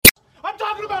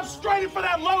straining for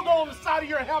that logo on the side of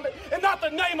your helmet and not the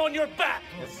name on your back.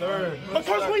 Yes, sir.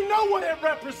 Because we know what it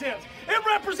represents. It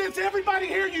represents everybody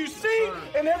here you see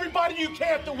and everybody you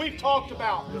can't that we've talked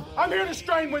about. I'm here to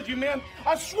strain with you, man.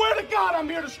 I swear to God, I'm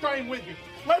here to strain with you.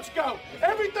 Let's go.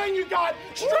 Everything you got,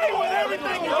 strain with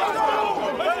everything you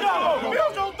got. Let's go.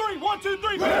 Bills on three. 1, 2,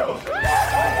 3. Bills.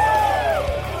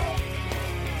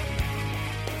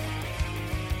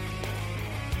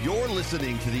 You're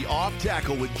listening to the Off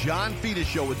Tackle with John Fina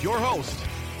show with your host,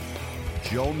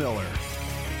 Joe Miller.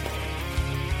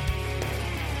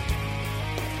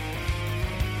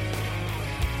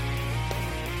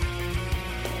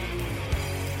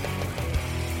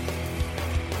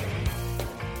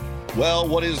 Well,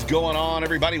 what is going on,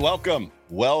 everybody? Welcome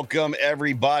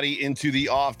everybody into the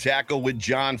Off Tackle with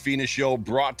John Fina show,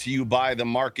 brought to you by the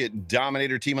Market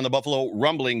Dominator team on the Buffalo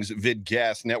Rumblings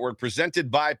Vidcast Network, presented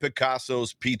by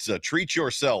Picasso's Pizza. Treat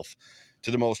yourself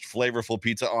to the most flavorful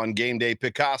pizza on game day.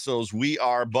 Picasso's, we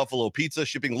are Buffalo Pizza,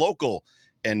 shipping local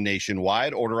and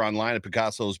nationwide. Order online at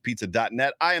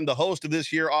picassospizza.net. I am the host of this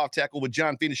here Off Tackle with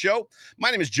John Fina show.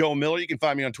 My name is Joe Miller. You can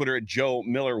find me on Twitter at Joe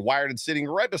Miller Wired, and sitting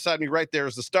right beside me right there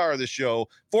is the star of the show,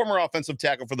 former offensive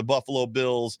tackle for the Buffalo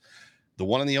Bills, the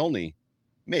one and the only,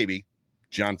 maybe,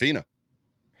 John Fina.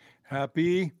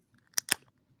 Happy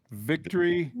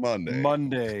Victory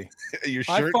Monday. Your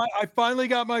shirt? I finally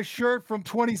got my shirt from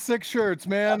 26 Shirts,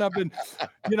 man. I've been,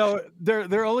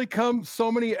 there only come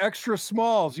so many extra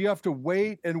smalls. You have to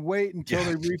wait until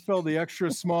they refill the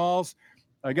extra smalls.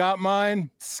 I got mine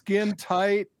skin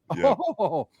tight. Yeah.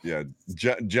 Oh. Yeah.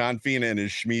 John Fina and his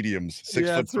schmediums. 6'5"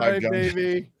 That's right, John.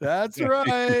 Baby. That's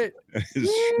right. His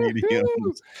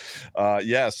schmediums.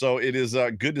 So it is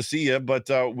good to see you, but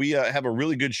we have a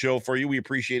really good show for you. We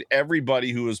appreciate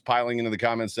everybody who is piling into the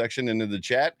comment section and into the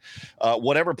chat.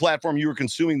 Whatever platform you are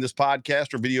consuming this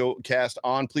podcast or video cast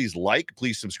on, please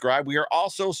please subscribe. We are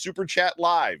also Super Chat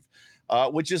Live,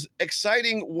 which is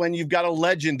exciting when you've got a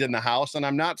legend in the house, and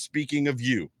I'm not speaking of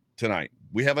you tonight.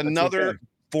 We have another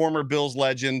former Bills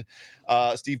legend.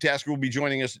 Steve Tasker will be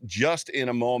joining us just in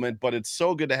a moment, but it's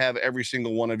so good to have every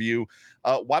single one of you.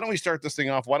 Why don't we start this thing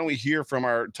off? Why don't we hear from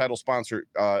our title sponsor,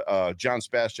 John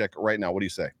Spascheck, right now? What do you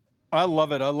say? I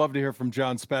love it. I love to hear from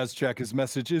John Spascheck. His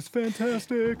message is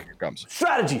fantastic. Here comes.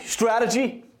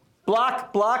 Strategy.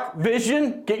 Block,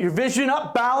 vision. Get your vision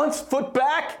up, balance, foot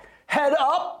back, head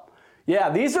up.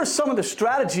 Yeah, these are some of the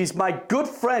strategies my good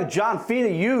friend John Fina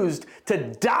used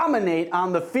to dominate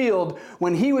on the field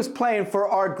when he was playing for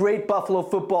our great Buffalo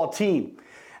football team.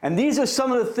 And these are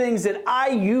some of the things that I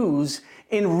use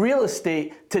in real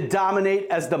estate to dominate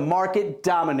as the market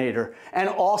dominator, and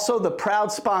also the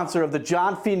proud sponsor of the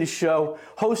John Fina Show,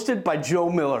 hosted by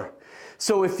Joe Miller.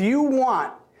 So if you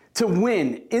want to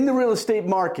win in the real estate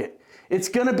market, it's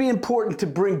going to be important to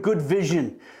bring good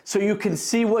vision so you can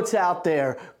see what's out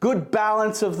there, good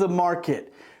balance of the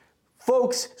market.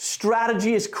 Folks,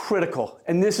 strategy is critical,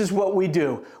 and this is what we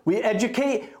do. We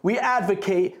educate, we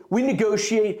advocate, we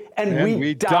negotiate, and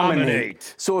we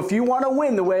dominate. So if you want to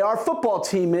win the way our football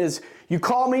team is, you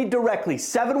call me directly,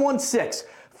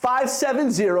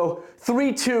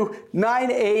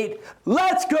 716-570-3298.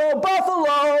 Let's go,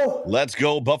 Buffalo! Let's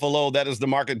go, Buffalo. That is the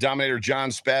market dominator, John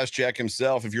Spascheck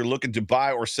himself. If you're looking to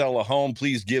buy or sell a home,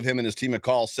 please give him and his team a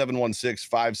call,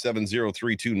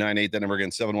 716-570-3298. That number again,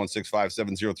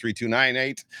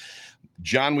 716-570-3298.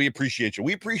 John, we appreciate you.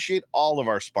 We appreciate all of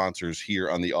our sponsors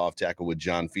here on the Off Tackle with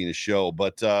John Fina show,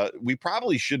 but we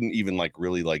probably shouldn't even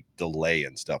really delay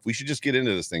and stuff. We should just get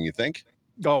into this thing, you think?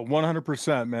 Oh,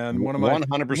 100%, man. One of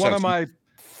my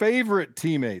favorite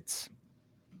teammates.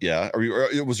 Yeah.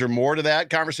 Was there more to that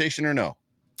conversation or no?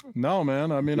 No,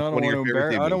 man. I mean, I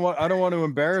don't want to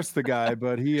embarrass the guy,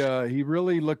 but he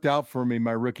really looked out for me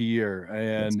my rookie year,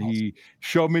 and he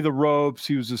showed me the ropes.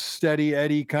 He was a steady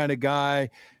Eddie kind of guy.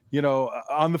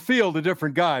 On the field, a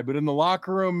different guy, but in the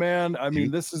locker room, man, I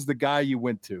mean, this is the guy you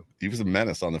went to. He was a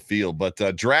menace on the field, but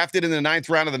drafted in the 9th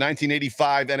round of the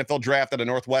 1985 NFL draft out of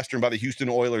Northwestern by the Houston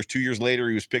Oilers. 2 years later,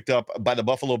 he was picked up by the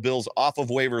Buffalo Bills off of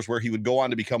waivers, where he would go on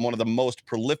to become one of the most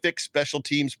prolific special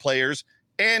teams players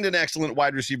and an excellent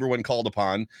wide receiver when called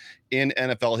upon in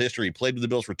NFL history. He played with the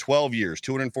Bills for 12 years,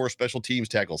 204 special teams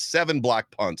tackles, 7 block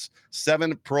punts,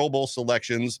 7 Pro Bowl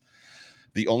selections.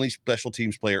 The only special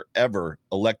teams player ever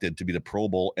elected to be the Pro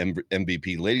Bowl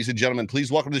MVP. Ladies and gentlemen, please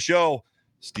welcome to the show,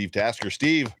 Steve Tasker.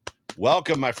 Steve,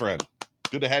 welcome, my friend.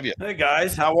 Good to have you. Hey,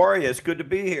 guys. How are you? It's good to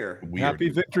be here. Happy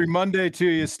Victory Monday to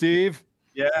you, Steve.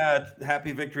 Yeah,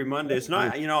 happy Victory Monday. It's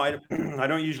not, I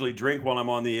don't usually drink while I'm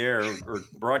on the air or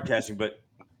broadcasting, but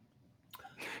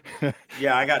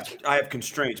yeah, I have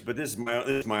constraints, but this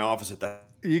is my office at the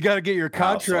You got to get your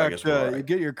contract. So You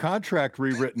get your contract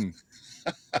rewritten.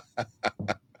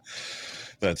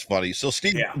 That's funny. So,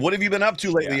 Steve, what have you been up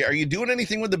to lately? Yeah. Are you doing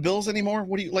anything with the Bills anymore?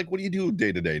 What do you do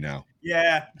day to day now?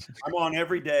 Yeah, I'm on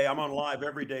every day. I'm on live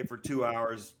every day for 2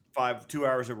 hours, 2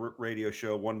 hours of radio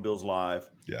show, One Bills Live.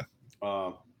 Yeah.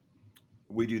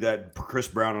 We do that. Chris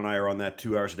Brown and I are on that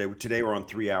 2 hours a day. Today we're on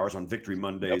 3 hours on Victory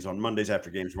Mondays. Yep. On Mondays after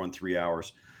games, we're on 3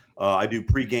 hours. I do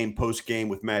pregame, postgame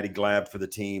with Maddie Glab for the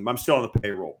team. I'm still on the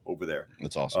payroll over there.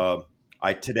 That's awesome.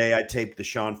 Today I taped the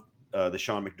Sean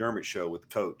McDermott show with the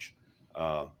coach.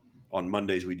 On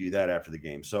Mondays we do that after the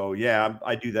game. So yeah,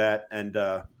 I do that, and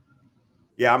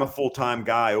I'm a full-time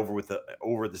guy over at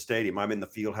the stadium. I'm in the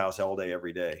field house all day,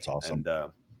 every day. That's awesome.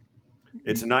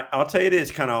 And I'll tell you, it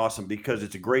is kind of awesome because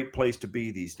it's a great place to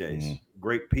be these days.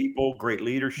 Great people, great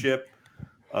leadership.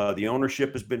 The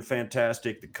ownership has been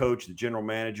fantastic. The coach, the general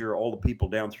manager, all the people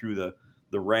down through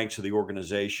the ranks of the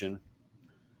organization.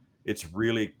 It's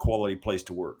really a quality place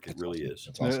to work. It really is.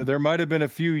 Awesome. There might have been a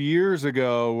few years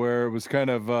ago where it was kind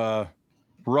of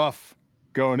rough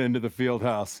going into the field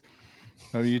house.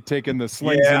 I mean, you're taking the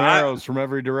slings and arrows from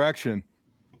every direction.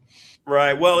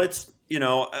 Right. Well, it's,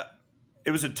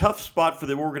 it was a tough spot for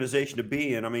the organization to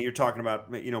be in. I mean, you're talking about,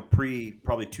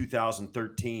 probably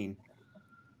 2013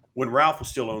 when Ralph was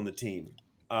still owning the team.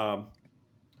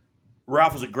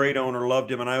 Ralph was a great owner,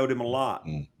 loved him, and I owed him a lot.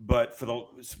 But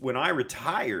when I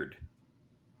retired,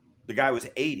 the guy was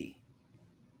 80.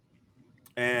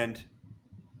 And,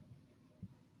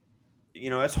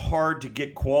 it's hard to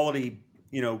get quality,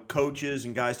 coaches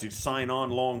and guys to sign on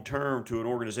long-term to an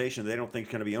organization they don't think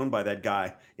is going to be owned by that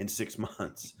guy in 6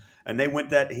 months. And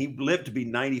he lived to be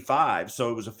 95.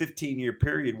 So it was a 15-year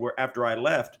period where after I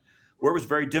left, where it was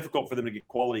very difficult for them to get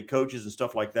quality coaches and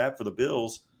stuff like that for the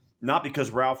Bills, not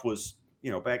because Ralph was,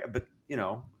 back, but,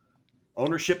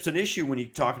 ownership's an issue when you're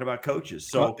talking about coaches.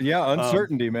 So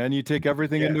uncertainty, man. You take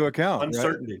everything into account.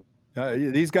 Uncertainty.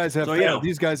 Right? These guys have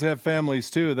these guys have families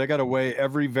too. They got to weigh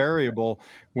every variable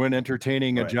when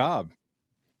entertaining a job.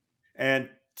 And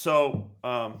so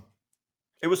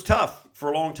it was tough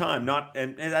for a long time.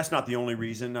 And that's not the only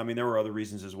reason. I mean, there were other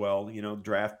reasons as well.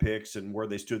 Draft picks and where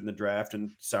they stood in the draft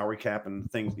and salary cap and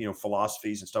things.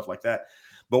 Philosophies and stuff like that.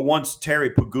 But once Terry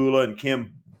Pagula and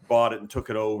Kim bought it and took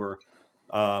it over,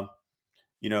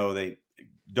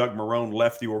 Doug Marrone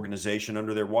left the organization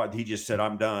under their watch. He just said,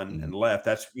 "I'm done," and left.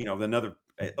 That's, another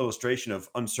illustration of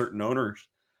uncertain owners.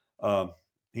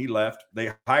 He left.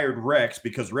 They hired Rex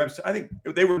because Rex, I think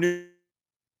they were new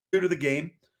to the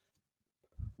game.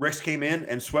 Rex came in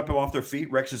and swept them off their feet.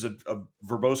 Rex is a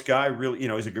verbose guy, really,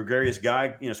 he's a gregarious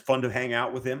guy. It's fun to hang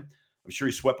out with him. I'm sure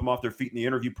he swept them off their feet in the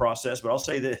interview process, but I'll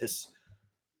say this.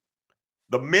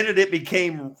 The minute it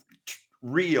became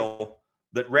real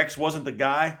that Rex wasn't the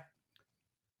guy,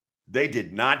 they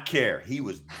did not care. He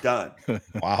was done.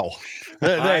 Wow.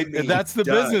 That's the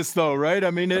business, though, right?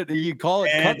 I mean, you call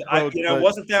it cutthroat. It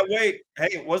wasn't that way. Hey,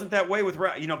 it wasn't that way with,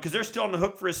 because they're still on the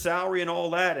hook for his salary and all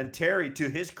that. And Terry, to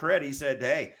his credit, he said,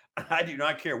 "Hey, I do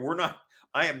not care.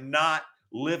 I am not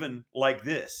living like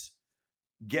this.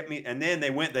 Get me." And then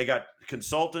they got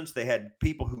consultants. They had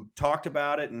people who talked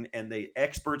about it, and the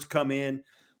experts come in.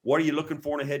 What are you looking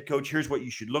for in a head coach? Here's what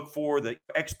you should look for. The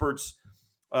experts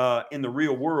in the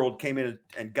real world came in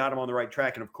and got them on the right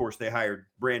track. And of course, they hired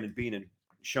Brandon Beane and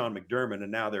Sean McDermott,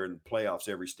 and now they're in the playoffs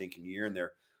every stinking year, and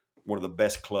they're one of the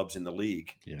best clubs in the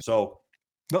league. Yeah. So,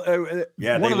 one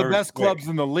of the best clubs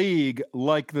in the league,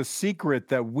 like the secret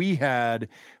that we had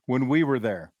when we were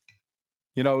there.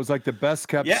 It was like the best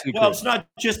kept secret. Well, it's not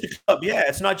just the club. Yeah,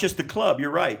 it's not just the club. You're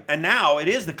right. And now it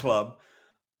is the club,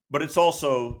 but it's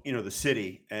also, the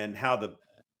city and how the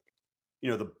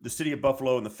city of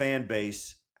Buffalo and the fan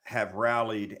base have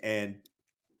rallied and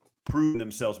proven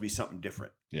themselves to be something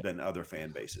different than other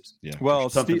fan bases. Yeah. Well,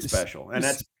 something special. And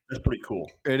that's pretty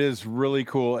cool. It is really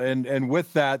cool. And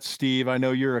with that, Steve, I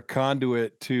know you're a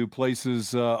conduit to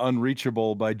places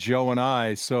unreachable by Joe and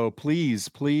I. So please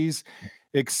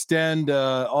extend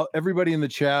everybody in the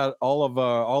chat, all of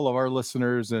our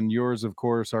listeners and yours, of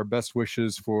course, our best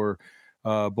wishes for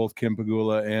both Kim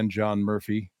Pagula and John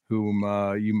Murphy, whom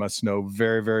you must know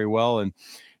very, very well. And,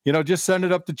 just send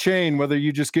it up the chain, whether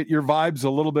you just get your vibes a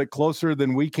little bit closer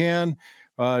than we can.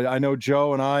 I know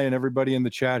Joe and I and everybody in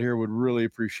the chat here would really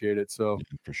appreciate it. So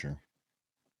for sure.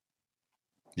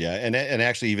 Yeah. And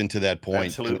actually, even to that point,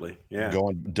 absolutely. Yeah.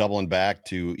 Doubling back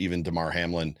to even DeMar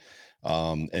Hamlin,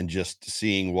 and just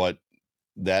seeing what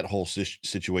that whole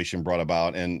situation brought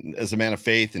about. And as a man of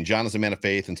faith, and John is a man of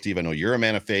faith, and Steve, I know you're a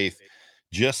man of faith,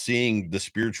 just seeing the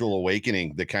spiritual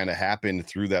awakening that kind of happened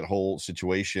through that whole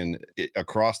situation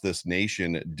across this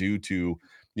nation due to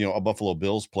a Buffalo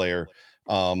Bills player.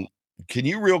 Can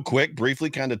you real quick, briefly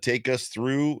kind of take us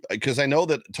through, because I know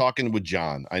that talking with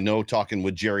John, talking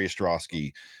with Jerry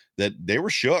Ostrowski, that they were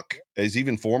shook as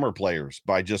even former players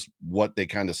by just what they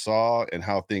kind of saw and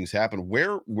how things happened.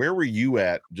 Where were you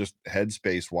at, just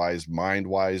headspace wise, mind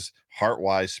wise, heart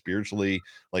wise, spiritually?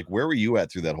 Like, where were you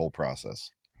at through that whole process?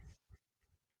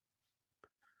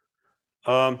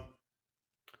 I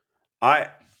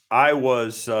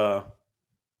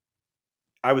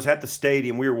was at the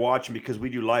stadium. We were watching because we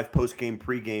do live post-game,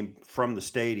 pre-game from the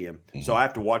stadium. Mm-hmm. So I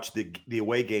have to watch the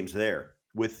away games there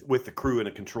with the crew in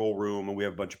a control room, and we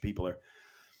have a bunch of people there.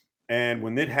 And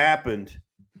when it happened,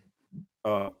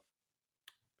 you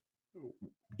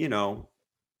know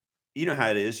how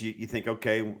it is. You think,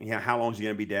 okay, how long is he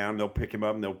going to be down? They'll pick him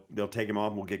up and they'll take him off,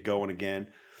 and we'll get going again.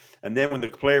 And then when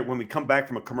we come back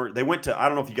from a commercial, they went to, I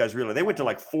don't know if you guys realize, they went to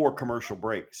like 4 commercial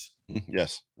breaks.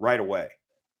 Yes. Right away.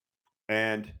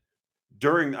 And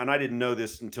I didn't know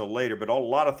this until later, but a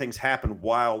lot of things happened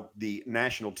while the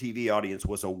national TV audience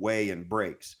was away in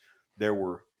breaks. There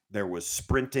was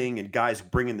sprinting and guys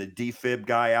bringing the defib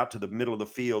guy out to the middle of the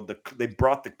field. They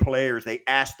brought the players. They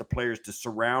asked the players to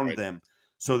surround them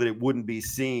so that it wouldn't be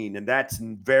seen. And that's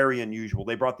very unusual.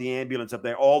 They brought the ambulance up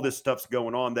there. All this stuff's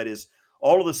going on. That is,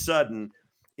 all of a sudden,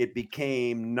 it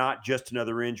became not just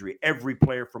another injury. Every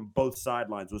player from both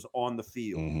sidelines was on the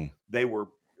field. Mm-hmm. They were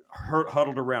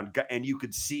huddled around, and you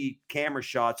could see camera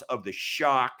shots of the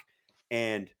shock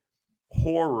and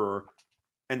horror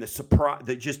and the surprise,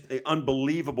 the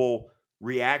unbelievable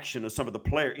reaction of some of the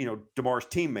players, DeMar's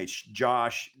teammates,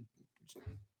 Josh,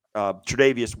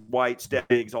 Tre'Davious White, Steph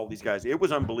Diggs, all these guys. It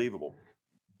was unbelievable.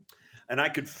 And I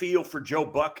could feel for Joe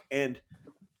Buck and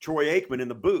Troy Aikman in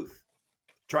the booth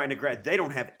trying to grab. They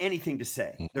don't have anything to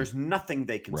say. There's nothing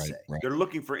they can say. Right. They're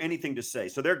looking for anything to say.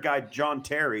 So their guy, John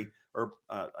Terry, or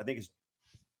I think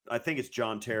it's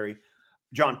John Perry.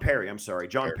 I'm sorry.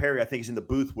 John Perry, I think, is in the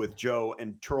booth with Joe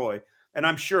and Troy. And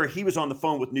I'm sure he was on the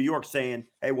phone with New York saying,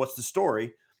 hey, what's the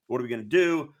story? What are we going to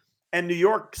do? And New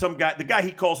York, the guy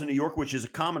he calls in New York, which is a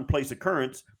commonplace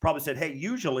occurrence, probably said, hey,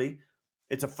 usually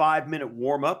it's a 5-minute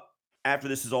warm up after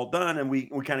this is all done. And we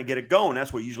kind of get it going.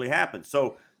 That's what usually happens.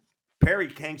 So Perry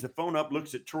hangs the phone up,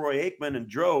 looks at Troy Aikman and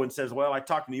Joe and says, well, I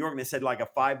talked to New York and they said like a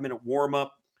 5-minute warm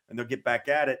up and they'll get back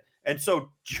at it. And so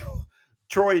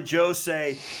Troy and Joe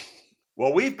say,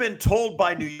 well, we've been told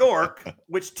by New York,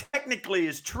 which technically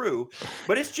is true,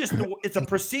 but it's a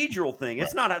procedural thing.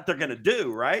 It's not what they're going to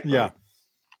do, right? Yeah. Like,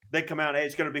 they come out, hey,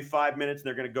 it's going to be 5 minutes, and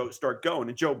they're going to start going.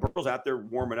 And Joe Burrow's out there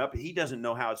warming up. He doesn't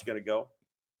know how it's going to go.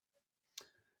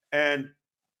 And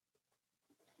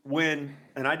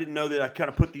I didn't know that, I kind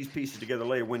of put these pieces together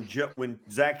later. When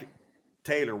Zach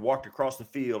Taylor walked across the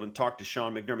field and talked to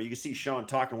Sean McDermott, you can see Sean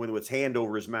talking with his hand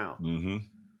over his mouth. Mm-hmm.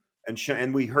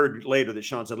 And we heard later that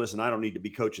Sean said, listen, I don't need to be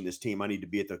coaching this team. I need to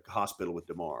be at the hospital with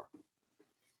DeMar.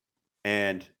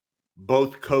 And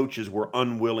both coaches were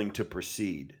unwilling to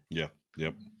proceed. Yeah.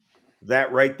 Yep.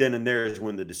 That right then and there is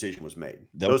when the decision was made.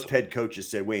 Those head coaches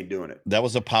said, we ain't doing it. That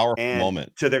was a powerful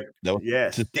moment. To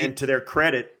their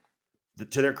credit,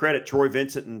 Troy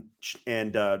Vincent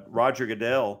and Roger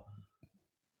Goodell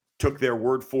took their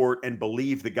word for it and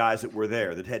believed the guys that were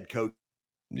there. The head coach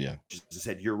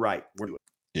said, you're right. We're doing it.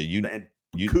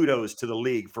 Yeah, kudos to the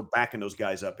league for backing those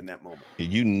guys up in that moment.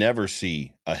 You never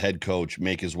see a head coach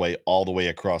make his way all the way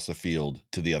across the field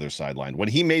to the other sideline. When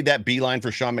he made that beeline for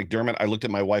Sean McDermott, I looked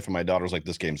at my wife and my daughter, was like,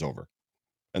 this game's over.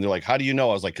 And they're like, how do you know?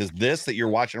 I was like, because this that you're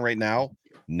watching right now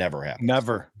never happened.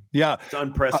 Never. Yeah. It's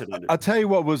unprecedented. I'll tell you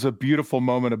what was a beautiful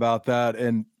moment about that.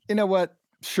 And you know what?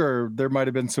 Sure, there might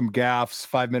have been some gaffes,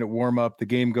 5-minute warm up, the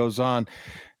game goes on.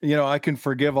 I can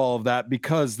forgive all of that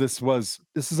because this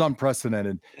is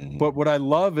unprecedented. Mm-hmm. But what I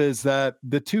love is that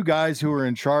the two guys who were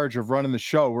in charge of running the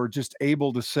show were just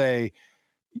able to say,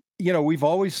 we've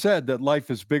always said that life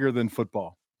is bigger than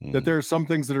football, that there are some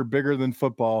things that are bigger than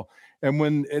football. And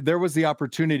when there was the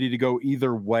opportunity to go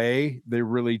either way, they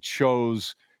really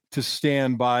chose to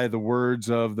stand by the words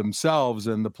of themselves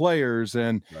and the players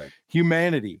and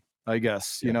humanity, I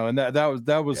guess, and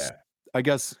that was, I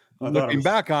guess, looking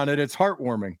back on it, it's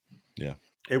heartwarming. Yeah.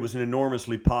 It was an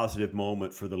enormously positive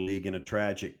moment for the league in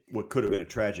what could have been a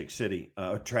tragic setting.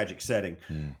 And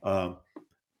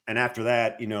after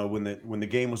that, when the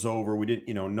game was over, we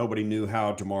didn't, nobody knew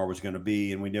how DeMar was going to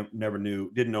be, and we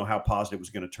didn't know how positive it was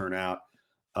going to turn out.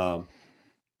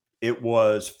 It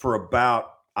was for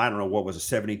about, I don't know, what was it,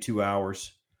 72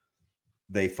 hours.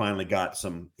 They finally got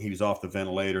he was off the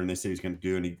ventilator, and they said he's going to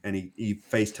do, and he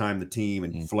FaceTimed the team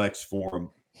and flexed for him.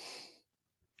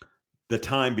 The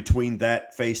time between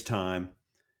that FaceTime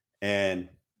and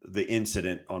the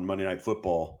incident on Monday Night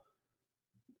Football,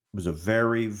 it was a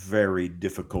very, very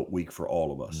difficult week for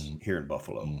all of us here in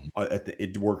Buffalo.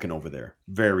 Working over there,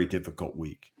 very difficult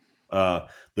week.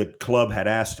 The club had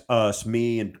asked us,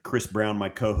 me and Chris Brown, my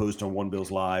co-host on One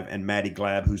Bills Live, and Maddie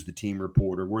Glab, who's the team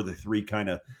reporter. We're the three kind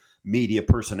of media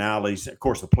personalities. Of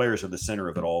course, the players are the center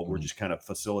of it all. We're just kind of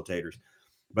facilitators.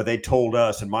 But they told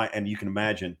us, and you can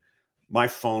imagine, my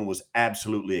phone was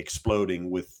absolutely exploding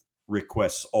with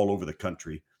requests all over the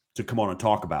country to come on and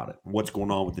talk about it. What's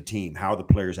going on with the team? How are the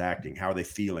players acting? How are they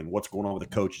feeling? What's going on with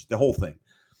the coaches? The whole thing.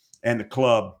 And the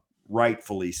club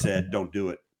rightfully said, don't do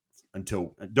it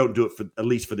for at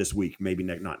least for this week, maybe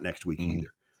not next week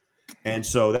either. And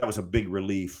so that was a big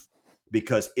relief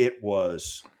because it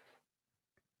was,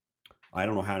 I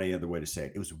don't know how any other way to say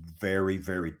it. It was very,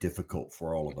 very difficult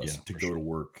for all of us to go to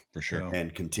work for sure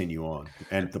and continue on,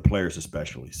 and the players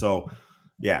especially. So,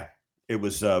 yeah, it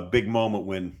was a big moment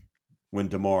when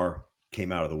DeMar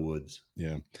came out of the woods.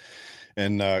 Yeah.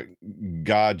 And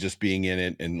God just being in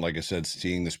it. And like I said,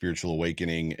 seeing the spiritual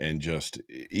awakening and just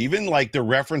even like the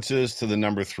references to the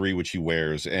number 3, which he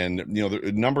wears. And, you know,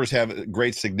 the numbers have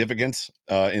great significance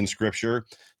in scripture.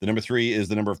 The number 3 is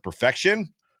the number of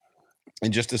perfection.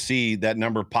 And just to see that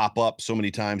number pop up so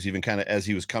many times, even kind of as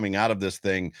he was coming out of this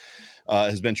thing,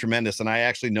 has been tremendous. And I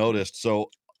actually noticed, so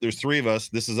there's 3 of us,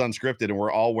 this is unscripted, and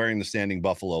we're all wearing the Standing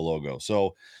Buffalo logo.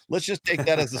 So let's just take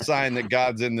that as a sign that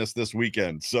God's in this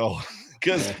weekend. So,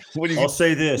 because I'll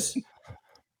say this,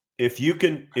 if you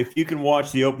can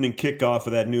watch the opening kickoff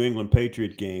of that New England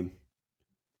Patriot game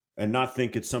and not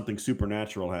think it's something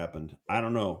supernatural happened, I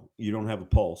don't know. You don't have a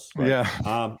pulse. Right?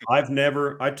 Yeah.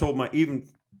 I told even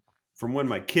from when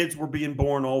my kids were being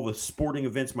born, all the sporting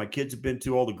events my kids have been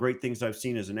to, all the great things I've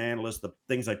seen as an analyst, the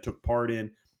things I took part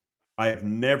in, I have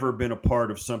never been a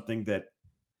part of something that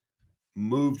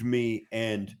moved me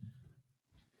and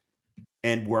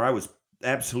where I was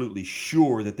absolutely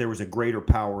sure that there was a greater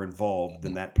power involved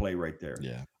than that play right there.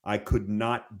 Yeah. I could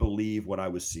not believe what I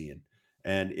was seeing.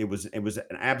 And it was an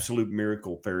absolute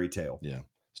miracle fairy tale. Yeah.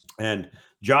 And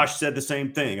Josh said the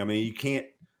same thing. I mean, you can't,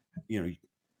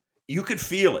 you could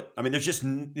feel it. I mean, there's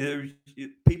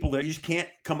people that you just can't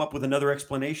come up with another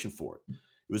explanation for it.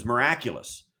 It was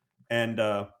miraculous. And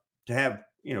to have,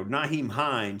 Nyheim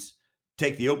Hines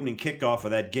take the opening kickoff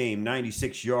of that game,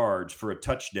 96 yards for a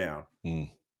touchdown.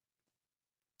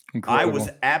 Incredible.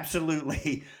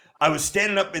 I was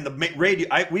standing up in the radio.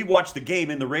 We watched the game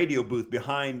in the radio booth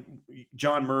behind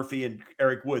John Murphy and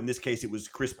Eric Wood. In this case, it was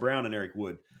Chris Brown and Eric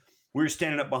Wood. We were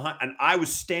standing up behind, and I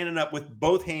was standing up with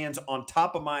both hands on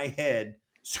top of my head,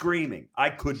 screaming. I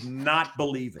could not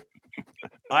believe it.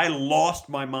 I lost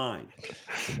my mind.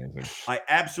 I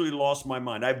absolutely lost my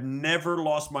mind. I've never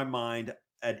lost my mind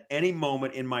at any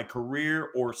moment in my career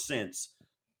or since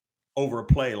over a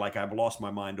play like I've lost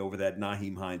my mind over that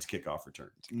Nyheim Hines kickoff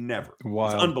return. Never.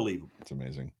 Wow. It's unbelievable. It's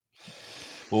amazing.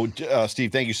 Well,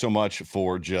 Steve, thank you so much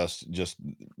for just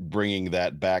bringing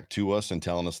that back to us and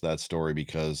telling us that story,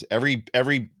 because every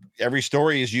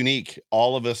story is unique.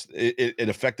 All of us, it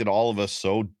affected all of us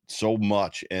so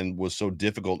much and was so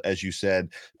difficult. As you said,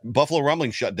 Buffalo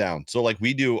Rumblings shut down. So like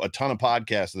we do a ton of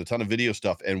podcasts and a ton of video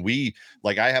stuff. And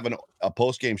I have a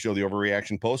post-game show, the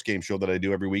Overreaction post-game show that I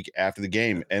do every week after the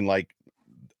game. And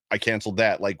I canceled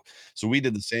that. So we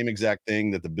did the same exact thing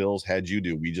that the Bills had you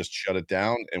do. We just shut it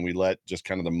down and we let just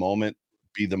kind of the moment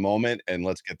be the moment, and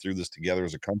let's get through this together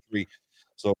as a country.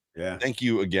 So thank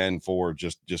you again for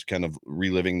just kind of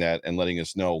reliving that and letting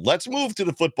us know. Let's move to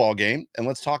the football game and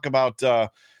let's talk about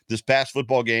this past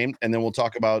football game. And then we'll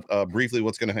talk about briefly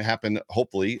what's going to happen,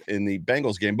 hopefully, in the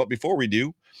Bengals game. But before we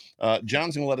do,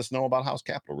 John's going to let us know about House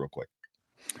Capital real quick.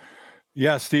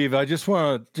 Yeah, Steve, I just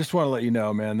want to let you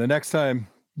know, man, the next time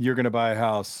you're going to buy a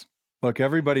house, look,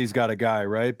 everybody's got a guy,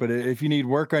 right? But if you need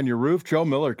work on your roof, Joe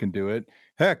Miller can do it.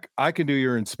 Heck, I can do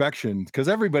your inspection because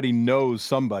everybody knows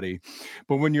somebody.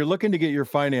 But when you're looking to get your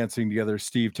financing together,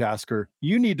 Steve Tasker,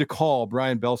 you need to call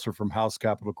Brian Belser from House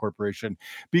Capital Corporation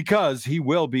because he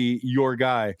will be your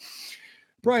guy.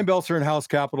 Brian Belser and House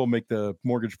Capital make the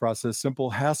mortgage process simple,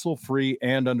 hassle-free,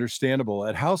 and understandable.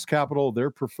 At House Capital, their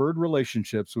preferred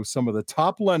relationships with some of the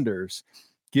top lenders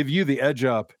give you the edge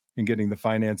up in getting the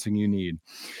financing you need.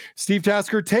 Steve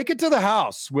Tasker, take it to the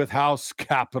house with House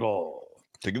Capital.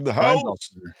 Take it to the house.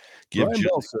 Give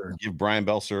Brian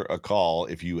Belser a call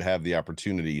if you have the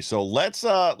opportunity. So let's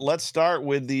start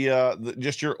with the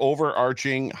just your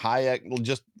overarching high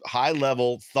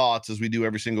level thoughts as we do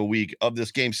every single week of this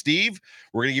game. Steve,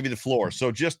 we're going to give you the floor.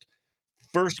 So just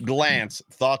first glance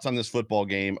thoughts on this football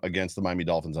game against the Miami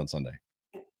Dolphins on Sunday.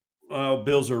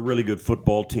 Bills are a really good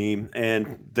football team,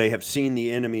 and they have seen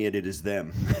the enemy, and it is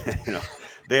them.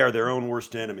 They are their own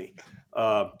worst enemy.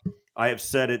 I have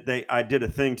said it. I did a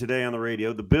thing today on the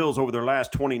radio. The Bills over their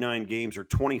last 29 games are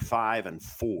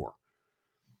 25-4.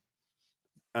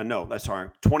 No, that's sorry,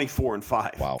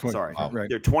 24-5. Wow. Sorry. Wow. Right.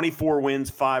 They're 24 wins,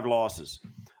 5 losses.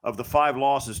 Of the 5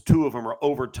 losses, 2 of them are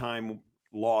overtime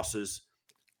losses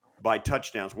by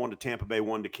touchdowns, 1 to Tampa Bay,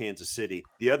 1 to Kansas City.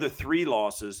 The other 3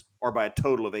 losses are by a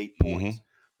total of 8 points.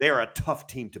 They are a tough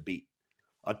team to beat.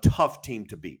 A tough team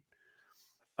to beat.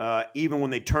 Even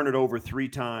when they turn it over 3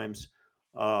 times.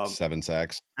 7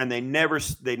 sacks. And they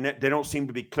don't seem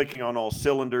to be clicking on all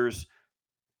cylinders.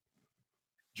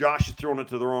 Josh is throwing it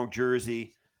to the wrong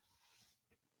jersey.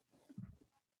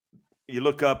 You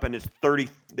look up and it's 30.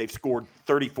 They've scored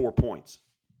 34 points.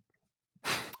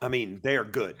 I mean, they are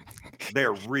good.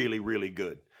 They're really, really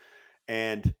good.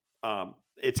 And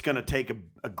it's going to take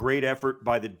a great effort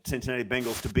by the Cincinnati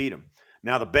Bengals to beat them.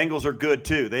 Now, the Bengals are good,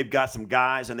 too. They've got some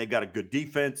guys, and they've got a good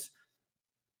defense.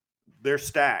 They're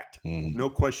stacked. No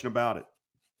question about it.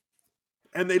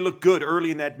 And they look good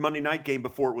early in that Monday night game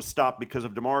before it was stopped because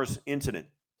of DeMar's incident.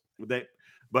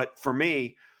 But for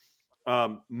me,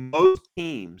 most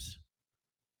teams,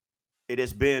 it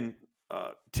has been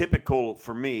typical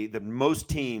for me that most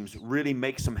teams really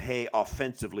make some hay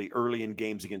offensively early in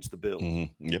games against the Bills.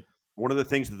 Yep. One of the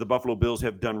things that the Buffalo Bills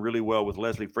have done really well with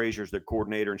Leslie Frazier as their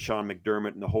coordinator and Sean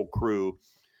McDermott and the whole crew,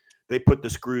 they put the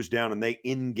screws down and they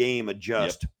in-game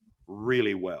adjust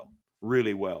really well,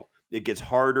 really well. It gets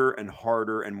harder and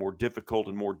harder and more difficult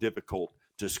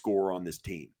to score on this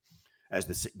team as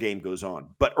the game goes on.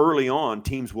 But early on,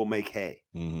 teams will make hay.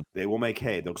 They will make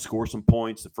hay. They'll score some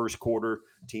points the first quarter.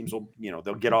 Teams will,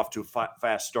 they'll get off to a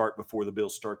fast start before the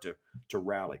Bills start to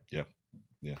rally.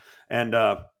 Yeah. And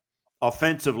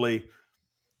offensively,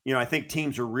 I think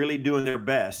teams are really doing their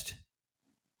best.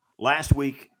 Last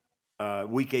week,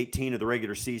 week 18 of the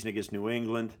regular season against New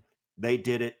England, they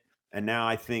did it. And now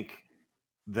I think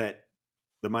that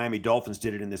the Miami Dolphins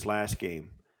did it in this last game.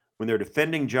 When they're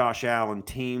defending Josh Allen,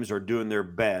 teams are doing their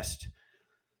best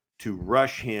to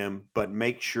rush him, but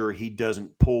make sure he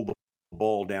doesn't pull the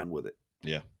ball down with it.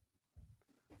 Yeah.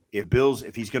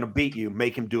 If he's going to beat you,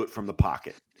 make him do it from the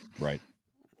pocket. Right.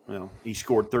 He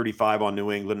scored 35 on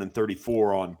New England and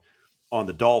 34 on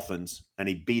the Dolphins, and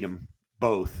he beat them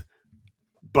both.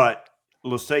 But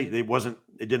let's say it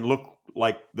didn't look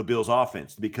like the Bills'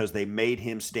 offense because they made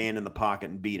him stand in the pocket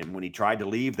and beat him. When he tried to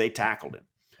leave, they tackled him.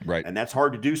 Right. And that's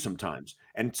hard to do sometimes.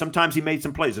 And sometimes he made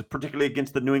some plays, particularly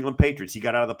against the New England Patriots. He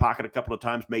got out of the pocket a couple of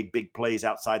times, made big plays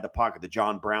outside the pocket, the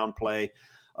John Brown play,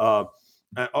 all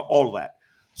of that.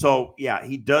 So, yeah,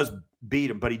 he does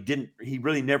beat him, but he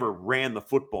really never ran the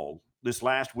football. This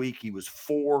last week, he was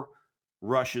 4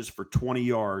 rushes for 20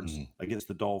 yards against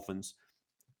the Dolphins.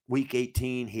 Week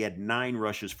 18, he had 9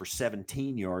 rushes for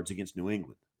 17 yards against New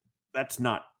England. That's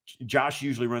not – Josh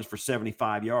usually runs for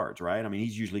 75 yards, right? I mean,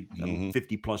 he's usually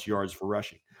 50-plus yards for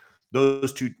rushing.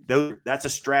 That's a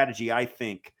strategy I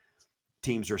think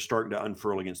teams are starting to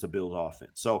unfurl against the Bills'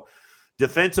 offense. So,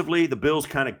 defensively, the Bills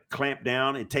kind of clamp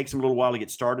down. It takes them a little while to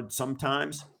get started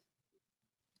sometimes,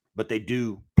 but they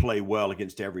do play well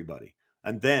against everybody.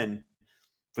 And then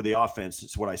for the offense,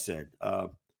 it's what I said.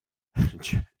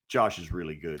 Josh is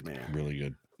really good, man. Really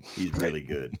good. He's really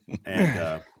good.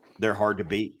 And they're hard to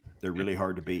beat. They're really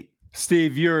hard to beat.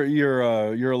 Steve, you're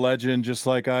a legend, just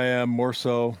like I am, more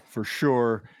so for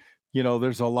sure.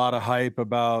 There's a lot of hype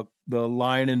about the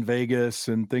line in Vegas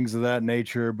and things of that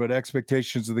nature, but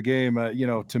expectations of the game,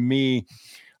 to me,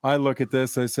 I look at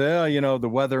this, I say, the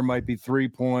weather might be 3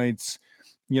 points.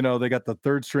 They got the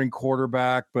 3rd string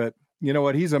quarterback, but you know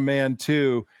what? He's a man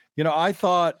too. I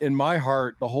thought in my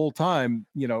heart the whole time,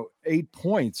 8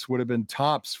 points would have been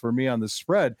tops for me on the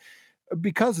spread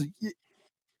because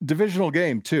divisional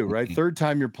game too, right? 3rd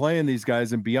time you're playing these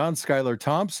guys, and beyond Skylar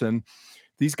Thompson,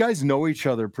 these guys know each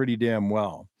other pretty damn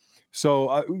well.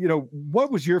 So,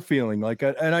 what was your feeling like?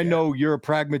 And I know you're a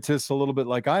pragmatist a little bit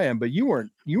like I am, but you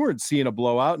weren't seeing a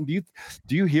blowout. And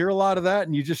do you hear a lot of that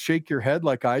and you just shake your head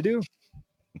like I do?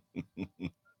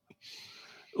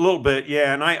 A little bit,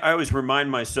 yeah. And I always remind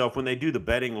myself when they do the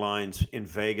betting lines in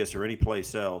Vegas or any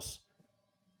place else,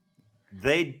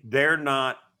 they're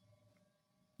not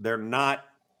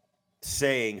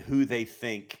saying who they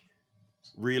think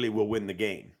really will win the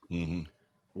game.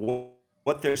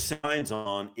 What their signs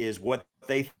on is what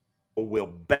they will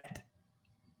bet,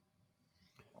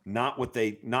 not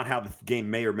how the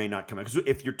game may or may not come out. Because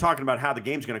if you're talking about how the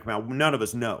game's going to come out, none of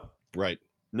us know. Right.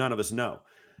 None of us know.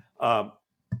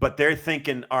 But they're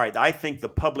thinking, all right, I think the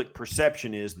public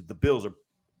perception is that the Bills are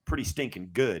pretty stinking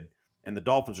good. and the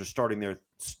Dolphins are starting their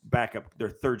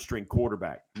third string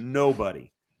quarterback.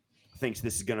 Nobody thinks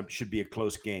this should be a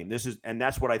close game.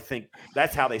 That's what I think.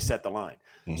 That's how they set the line.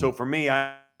 Mm-hmm. So for me,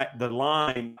 the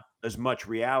line as much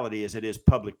reality as it is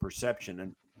public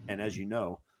perception, and as you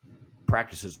know,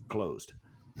 practice is closed.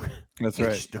 That's they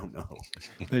right. Just don't know.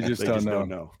 They just don't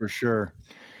know for sure.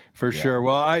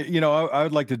 Well, I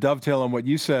would like to dovetail on what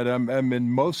you said. I'm in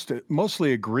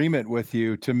mostly agreement with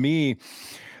you. To me,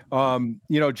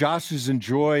 Josh has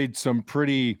enjoyed some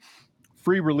pretty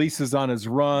free releases on his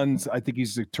runs. I think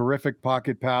he's a terrific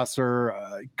pocket passer.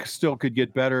 Still could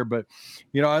get better, but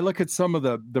I look at some of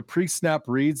the pre-snap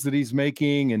reads that he's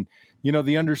making, and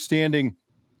the understanding,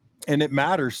 and it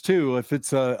matters too if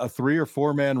it's a 3 or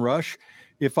 4 man rush.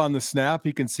 If on the snap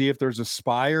he can see if there's a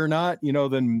spy or not,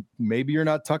 then maybe you're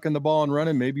not tucking the ball and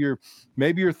running. Maybe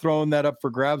you're throwing that up for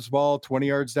grabs ball 20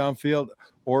 yards downfield,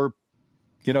 or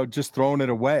just throwing it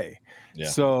away. Yeah.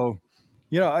 So,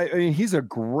 I mean, he's a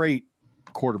great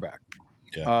quarterback.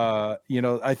 Yeah.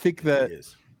 I think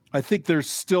there's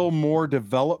still more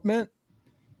development.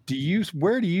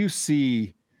 Where do you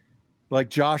see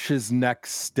like Josh's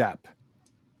next step?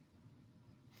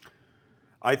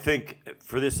 I think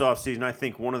for this offseason, I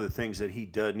think one of the things that he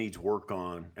needs work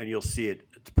on, and you'll see it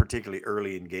particularly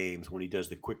early in games when he does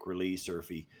the quick release, or if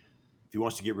he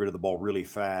wants to get rid of the ball really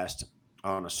fast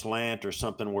on a slant or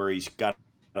something where he's got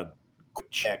a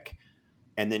quick check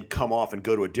and then come off and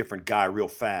go to a different guy real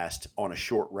fast on a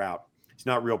short route. He's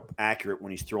not real accurate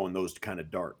when he's throwing those kind of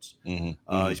darts.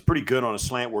 Mm-hmm. He's pretty good on a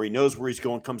slant where he knows where he's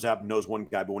going, comes out and knows one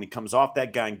guy. But when he comes off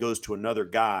that guy and goes to another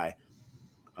guy,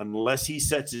 unless he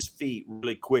sets his feet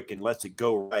really quick and lets it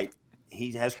go right,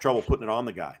 he has trouble putting it on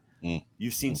the guy.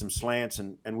 You've seen some slants,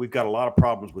 and we've got a lot of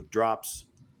problems with drops,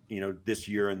 this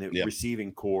year in the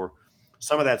receiving core.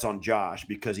 Some of that's on Josh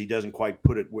because he doesn't quite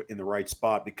put it in the right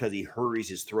spot because he hurries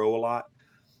his throw a lot.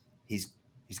 He's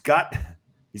got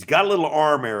a little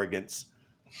arm arrogance,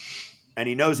 and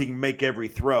he knows he can make every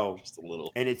throw. Just a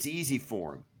little. And it's easy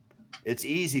for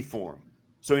him.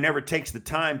 So he never takes the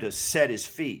time to set his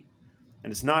feet.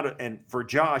 And for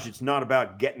Josh, it's not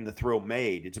about getting the throw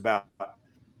made. It's about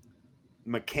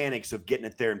mechanics of getting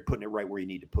it there and putting it right where you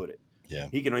need to put it. Yeah.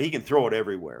 He can throw it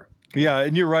everywhere. Yeah,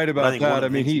 and you're right about that. I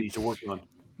mean,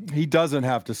 he doesn't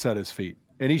have to set his feet.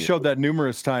 And he showed that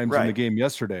numerous times in the game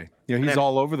yesterday. He's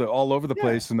all over the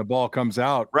place, and the ball comes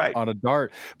out on a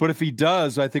dart. But if he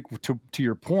does, I think to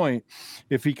your point,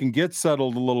 if he can get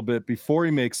settled a little bit before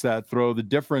he makes that throw, the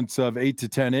difference of 8 to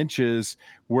 10 inches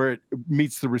where it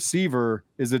meets the receiver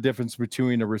is the difference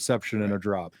between a reception and a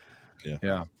drop.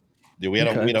 Yeah.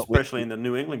 Especially in the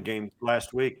New England game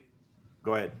last week.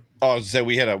 Go ahead. I was going to say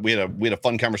we had a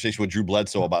fun conversation with Drew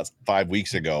Bledsoe about 5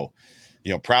 weeks ago.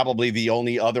 Probably the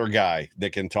only other guy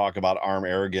that can talk about arm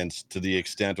arrogance to the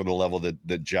extent or the level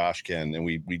that Josh can. And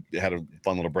we had a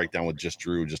fun little breakdown with just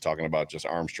Drew, just talking about just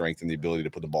arm strength and the ability to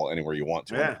put the ball anywhere you want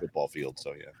to on the football field.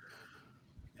 So,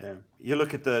 yeah. You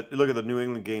look at the New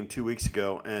England game 2 weeks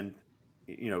ago, and,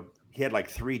 he had like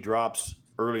 3 drops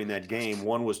early in that game.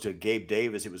 One was to Gabe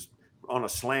Davis. It was on a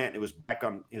slant. It was back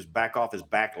off his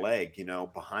back leg,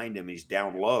 behind him. He's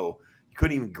down low. He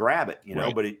couldn't even grab it,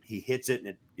 but he hits it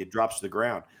and it drops to the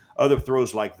ground. Other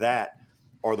throws like that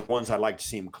are the ones I'd like to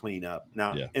see him clean up.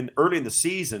 Now, early in the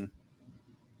season,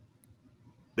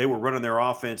 they were running their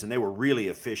offense and they were really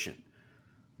efficient.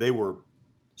 They were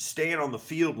staying on the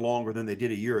field longer than they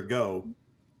did a year ago,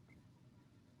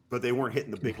 but they weren't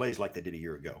hitting the big plays like they did a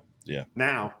year ago. Yeah.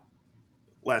 Now,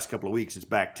 last couple of weeks, it's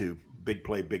back to big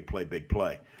play.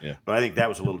 Yeah. But I think that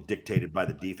was a little dictated by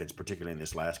the defense, particularly in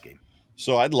this last game.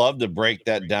 So I'd love to break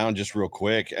that down just real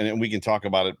quick, and we can talk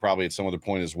about it probably at some other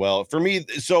point as well. For me,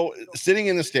 so sitting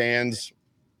in the stands,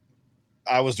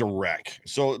 I was a wreck.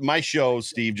 So my show,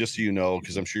 Steve, just so you know,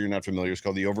 because I'm sure you're not familiar, it's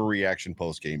called the Overreaction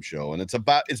Postgame Show, and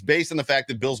it's based on the fact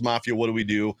that Bills Mafia, what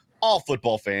do? All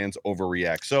football fans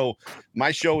overreact. So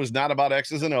my show is not about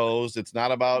X's and O's. It's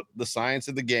not about the science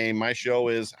of the game. My show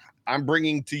is I'm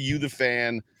bringing to you, the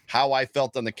fan, how I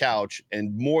felt on the couch,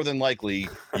 and more than likely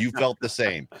you felt the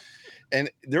same. And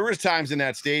there was times in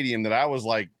that stadium that I was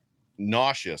like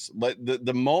nauseous. But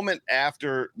the moment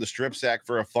after the strip sack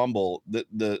for a fumble,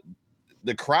 the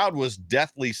crowd was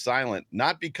deathly silent,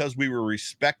 not because we were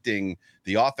respecting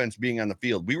the offense being on the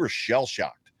field. We were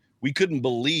shell-shocked. We couldn't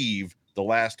believe the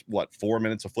last 4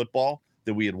 minutes of football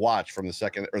that we had watched from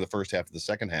the first half of the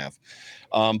second half.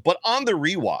 But on the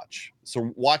rewatch,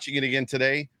 so watching it again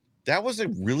today, that was a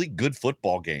really good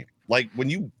football game. Like when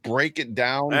you break it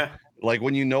down, like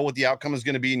when you know what the outcome is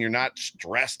going to be and you're not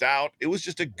stressed out, it was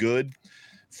just a good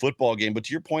football game. But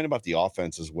to your point about the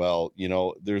offense as well, you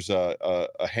know, there's a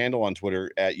handle on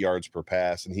Twitter at yards per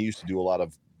pass, and he used to do a lot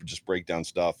of just breakdown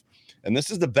stuff. And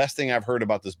this is the best thing I've heard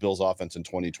about this Bills offense in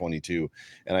 2022.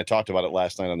 And I talked about it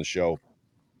last night on the show.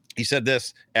 He said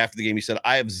this after the game. He said,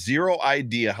 I have zero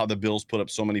idea how the Bills put up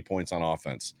so many points on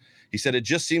offense. He said, it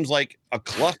just seems like a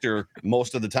cluster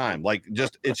most of the time. Like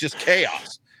it's just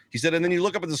chaos. He said, and then you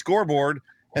look up at the scoreboard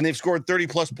and they've scored 30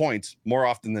 plus points more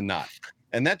often than not.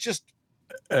 And that just,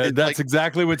 that's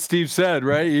exactly what Steve said,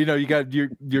 right? You know,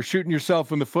 you're shooting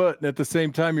yourself in the foot, and at the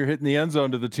same time, you're hitting the end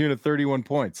zone to the tune of 31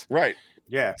 points. Right.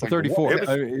 Yeah. So 34.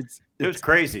 It was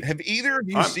crazy. Have either of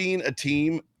you seen a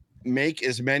team make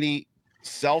as many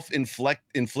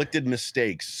self-inflicted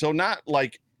mistakes? So not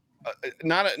like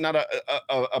not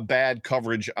a bad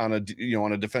coverage on a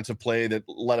defensive play that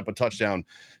led up a touchdown,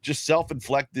 just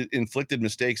self-inflicted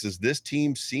mistakes as this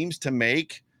team seems to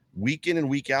make week in and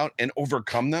week out and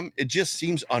overcome them. It just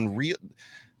seems unreal.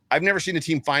 I've never seen a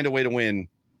team find a way to win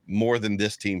more than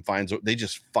this team finds. They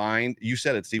just find, you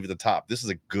said it, Steve, at the top. This is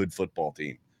a good football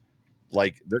team.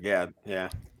 Like, they're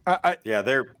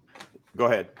go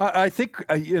ahead. I think,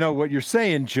 you know, what you're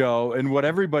saying, Joe, and what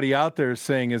everybody out there is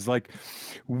saying is like,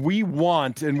 we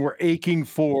want and we're aching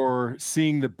for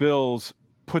seeing the Bills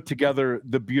put together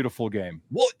the beautiful game.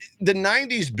 Well, the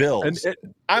 90s Bills,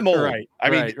 I'm old. Right, I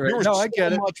mean, right. there was I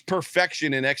get much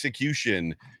perfection in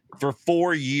exection for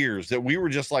 4 years that we were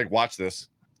just like, watch this.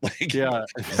 Like, yeah,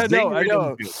 I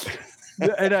know.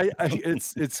 And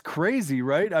it's crazy,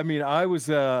 right? I mean, I was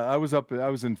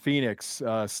in Phoenix,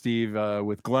 Steve,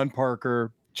 with Glenn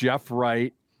Parker, Jeff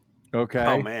Wright. Okay.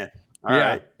 Oh man. All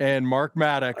right. And Mark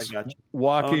Maddox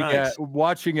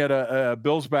watching at a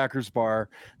Bills backers bar,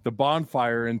 the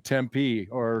Bonfire in Tempe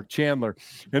or Chandler,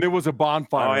 and it was a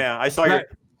bonfire. Oh yeah,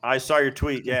 I saw your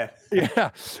tweet. Yeah.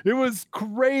 Yeah, it was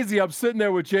crazy. I'm sitting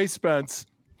there with Jay Spence,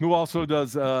 who also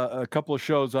does a couple of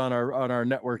shows on our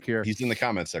network here. He's in the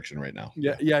comment section right now.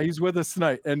 Yeah, he's with us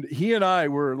tonight. And he and I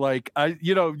were like,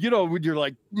 you know, when you're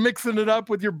like mixing it up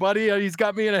with your buddy, and he's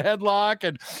got me in a headlock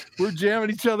and we're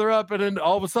jamming each other up. And then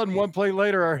all of a sudden, one play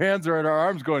later, our hands are at our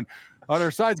arms going on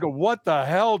our sides, go, what the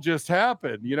hell just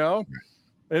happened? You know?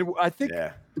 And I think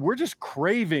we're just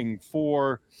craving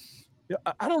for,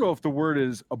 I don't know if the word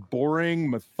is a boring,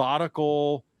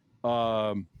 methodical,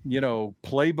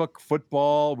 playbook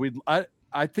football.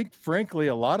 I think, frankly,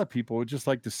 a lot of people would just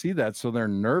like to see that so their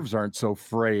nerves aren't so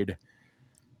frayed.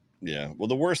 Yeah. Well,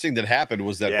 the worst thing that happened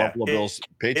was that Buffalo Bills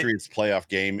Patriots playoff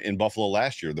game in Buffalo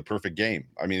last year, the perfect game.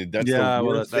 I mean, that's the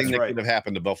worst thing that could have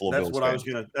happened to Buffalo Bills.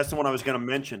 That's the one I was gonna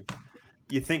mention.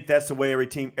 You think that's the way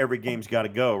every game's got to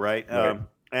go, right?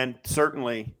 And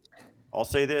certainly, I'll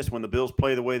say this: when the Bills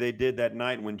play the way they did that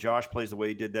night, and when Josh plays the way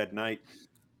he did that night,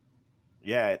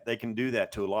 yeah, they can do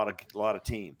that to a lot of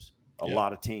teams. A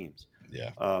lot of teams. Yeah.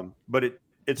 But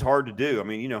it's hard to do. I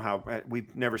mean, you know how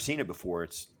we've never seen it before.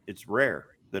 It's rare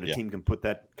that a team can put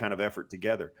that kind of effort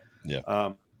together.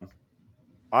 Yeah.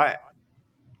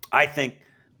 I think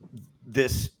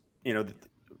this,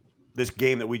 this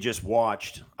game that we just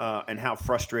watched and how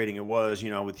frustrating it was,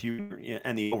 with you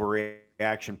and the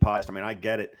overreaction pods. I mean, I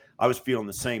get it. I was feeling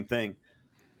the same thing,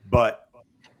 but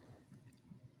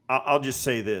I'll just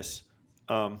say this.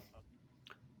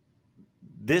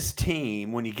 This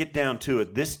team, when you get down to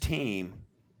it, this team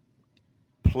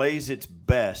plays its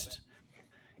best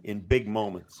in big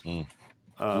moments.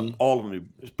 All of them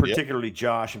do, particularly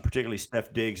Josh and particularly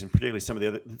Steph Diggs and particularly some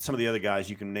of the other guys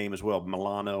you can name as well.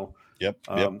 Milano.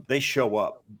 They show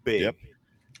up big.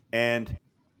 And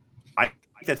I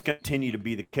think that's going to continue to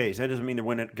be the case. That doesn't mean they're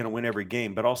going to win every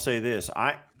game, but I'll say this.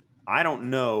 I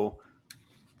don't know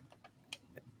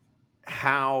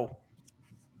how,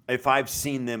 if I've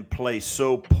seen them play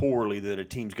so poorly that a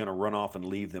team's going to run off and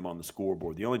leave them on the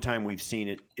scoreboard. The only time we've seen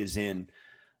it is in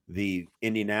the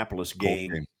Indianapolis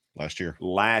game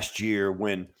last year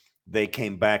when they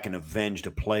came back and avenged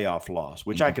a playoff loss,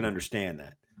 which I can understand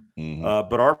that.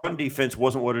 But our run defense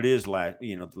wasn't what it is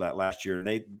last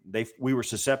year. We were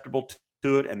susceptible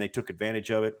to it, and they took advantage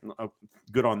of it.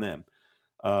 Good on them.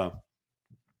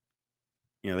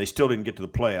 They still didn't get to the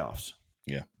playoffs.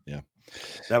 Yeah.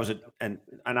 That was it. And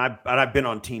I've been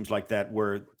on teams like that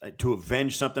where to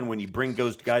avenge something, when you bring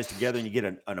those guys together and you get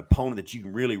an opponent that you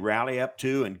can really rally up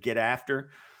to and get after.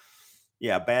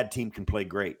 Yeah, a bad team can play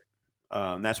great.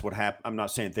 And that's what happened. I'm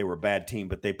not saying they were a bad team,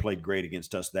 but they played great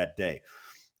against us that day.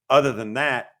 Other than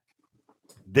that,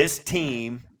 this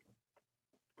team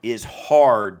is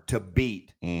hard to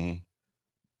beat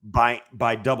by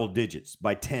double digits,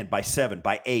 by 10, by 7,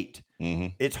 by 8.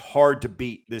 It's hard to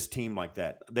beat this team like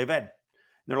that. They've had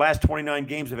their last 29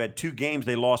 games, they've had 2 games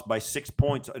they lost by 6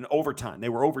 points in overtime. They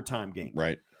were overtime games.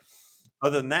 Right.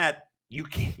 Other than that, you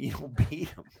don't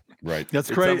beat them. Right. That's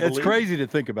crazy. It's crazy to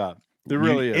think about. It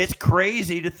really is. It's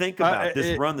crazy to think about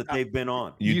this run that they've been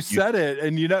on. You said it,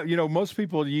 and you know, most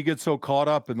people, you get so caught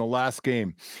up in the last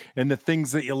game and the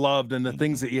things that you loved and the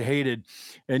things that you hated,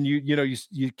 and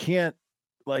you can't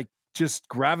like just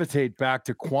gravitate back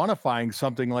to quantifying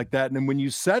something like that. And then when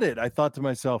you said it, I thought to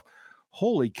myself,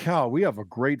 holy cow, we have a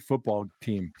great football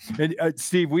team. And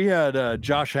Steve, we had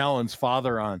Josh Allen's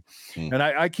father on, and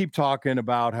I keep talking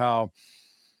about how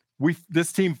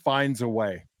this team finds a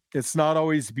way. It's not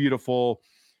always beautiful.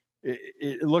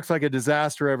 It looks like a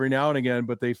disaster every now and again,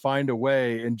 but they find a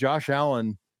way. And Josh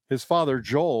Allen, his father,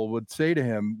 Joel, would say to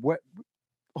him, the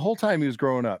whole time he was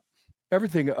growing up,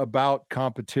 everything about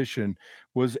competition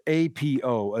was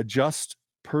APO, adjust,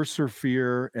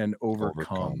 persevere, and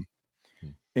overcome.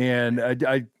 And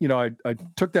I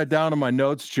took that down in my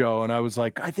notes, Joe, and I was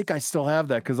like, I think I still have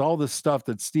that, because all this stuff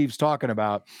that Steve's talking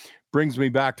about brings me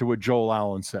back to what Joel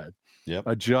Allen said. Yep.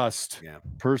 Adjust,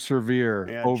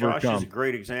 persevere, overcome. Josh is a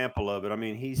great example of it. I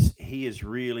mean, he's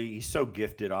so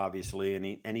gifted,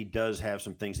 obviously, and he does have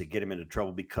some things that get him into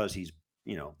trouble because he's,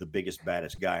 the biggest,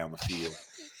 baddest guy on the field.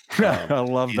 I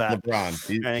love that.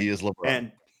 LeBron. He is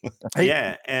LeBron.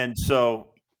 And and so,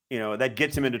 that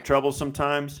gets him into trouble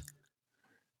sometimes.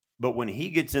 But when he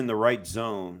gets in the right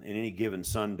zone in any given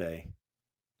Sunday,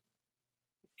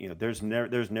 there's never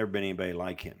been anybody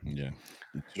like him. Yeah.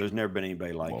 There's never been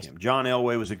anybody like him. John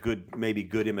Elway was a good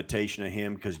imitation of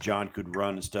him because John could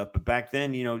run and stuff. But back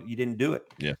then, you didn't do it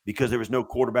because there was no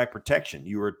quarterback protection.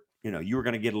 You were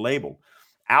going to get labeled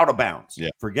out of bounds. Yeah.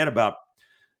 Forget about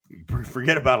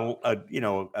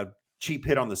a cheap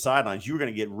hit on the sidelines. You were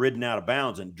going to get ridden out of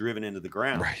bounds and driven into the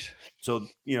ground. Right. So,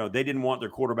 they didn't want their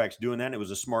quarterbacks doing that. And it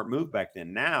was a smart move back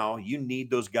then. Now you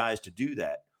need those guys to do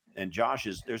that. And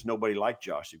there's nobody like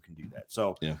Josh who can do that.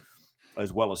 So,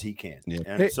 as well as he can. Yeah.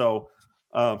 And so,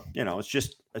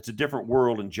 it's a different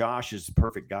world, and Josh is the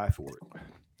perfect guy for it.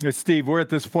 Hey, Steve, we're at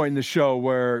this point in the show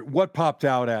where what popped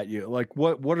out at you? Like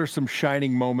what are some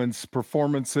shining moments,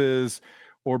 performances,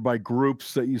 or by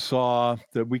groups that you saw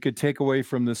that we could take away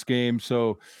from this game?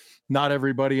 So not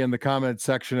everybody in the comment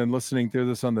section and listening through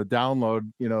this on the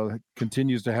download,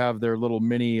 continues to have their little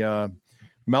mini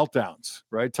meltdowns,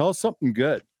 right? Tell us something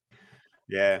good.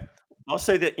 Yeah. I'll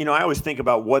say that, I always think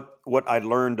about what I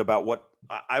learned about what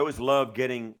I always love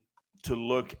getting to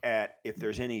look at if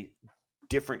there's any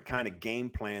different kind of game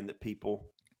plan that people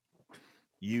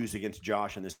use against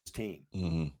Josh and this team.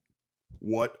 Mm-hmm.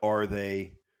 What are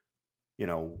they,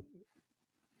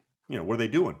 what are they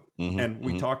doing? Mm-hmm. And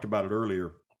we talked about it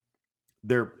earlier.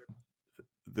 The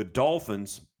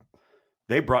Dolphins,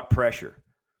 they brought pressure,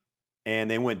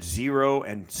 and they went zero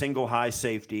and single high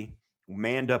safety,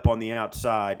 manned up on the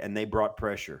outside, and they brought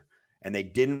pressure. And they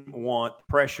didn't want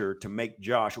pressure to make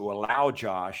Josh or allow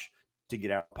Josh to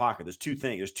get out of the pocket. There's two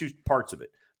things. There's 2 parts of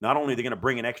it. Not only are they going to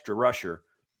bring an extra rusher,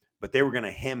 but they were going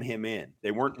to hem him in.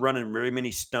 They weren't running very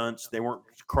many stunts. They weren't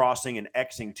crossing and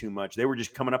Xing too much. They were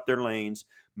just coming up their lanes,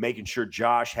 making sure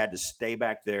Josh had to stay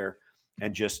back there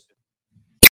and just.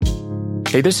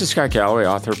 Hey, this is Scott Galloway,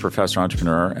 author, professor,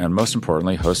 entrepreneur, and most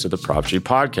importantly, host of the Prop G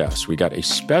podcast. We got a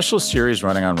special series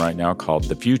running on right now called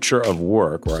The Future of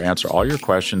Work, where I answer all your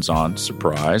questions on,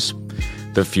 surprise,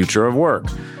 the future of work.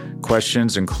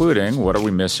 Questions including, what are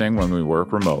we missing when we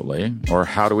work remotely? Or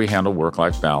how do we handle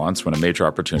work-life balance when a major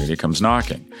opportunity comes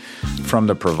knocking? From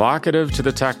the provocative to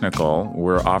the technical,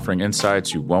 we're offering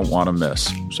insights you won't want to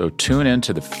miss. So tune in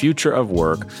to The Future of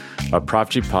Work, a Prop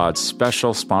G Pod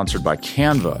special sponsored by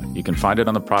Canva. You can find it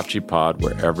on the Prop G Pod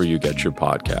wherever you get your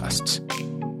podcasts.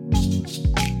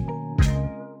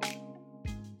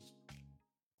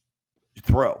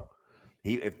 Throw.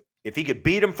 If he could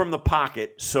beat him from the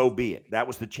pocket, so be it. That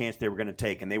was the chance they were going to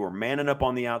take, and they were manning up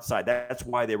on the outside. That's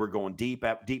why they were going deep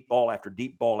ball after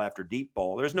deep ball after deep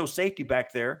ball. There's no safety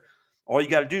back there. All you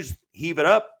got to do is heave it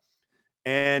up,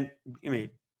 and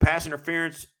pass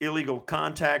interference, illegal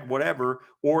contact, whatever,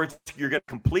 or you're going to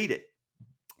complete it.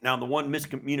 Now, the one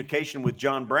miscommunication with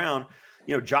John Brown,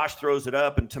 Josh throws it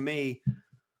up, and to me,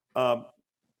 a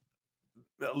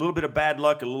little bit of bad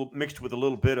luck, a little mixed with a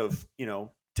little bit of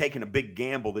taking a big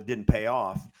gamble that didn't pay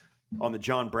off on the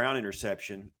John Brown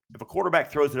interception. If a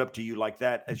quarterback throws it up to you like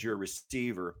that as your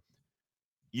receiver,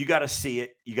 you got to see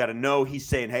it. You got to know he's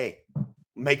saying, hey,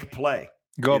 make a play.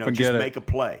 Go up and get it. Make a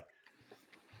play.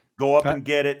 Go up and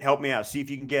get it. Help me out. See if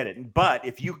you can get it. But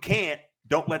if you can't,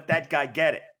 don't let that guy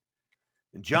get it.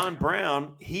 And John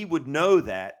Brown, he would know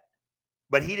that,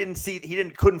 but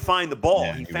couldn't find the ball.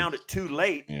 Yeah, he found it too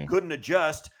late, couldn't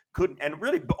adjust, couldn't. And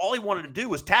really, all he wanted to do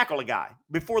was tackle a guy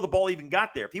before the ball even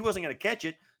got there. If he wasn't going to catch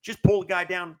it, just pull the guy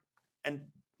down and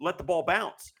let the ball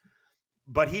bounce.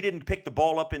 But he didn't pick the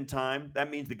ball up in time. That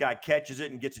means the guy catches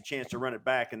it and gets a chance to run it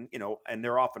back. And, and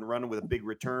they're often running with a big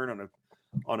return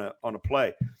on a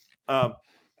play.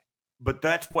 But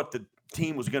that's what the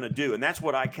team was going to do. And that's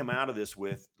what I come out of this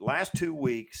with. Last 2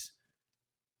 weeks,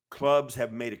 clubs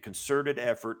have made a concerted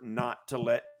effort not to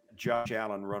let Josh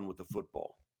Allen run with the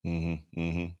football. And,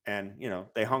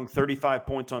 they hung 35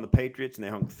 points on the Patriots and they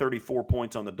hung 34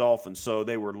 points on the Dolphins. So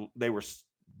they got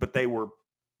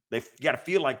to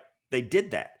feel like they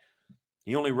did that.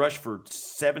 He only rushed for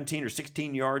 17 or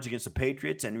 16 yards against the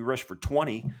Patriots, and he rushed for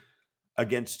 20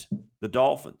 against the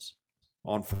Dolphins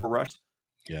on 4 rushes.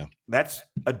 Yeah. That's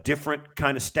a different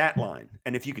kind of stat line.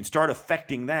 And if you can start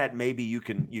affecting that, maybe you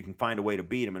can find a way to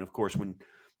beat him. And of course, when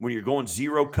you're going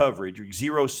zero coverage or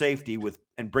zero safety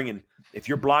if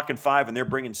you're blocking 5 and they're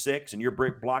bringing 6 and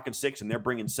you're blocking 6 and they're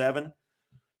bringing 7,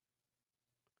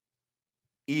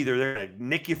 either they're going to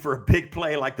nick you for a big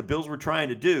play like the Bills were trying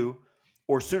to do,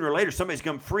 or sooner or later somebody's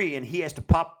come free and he has to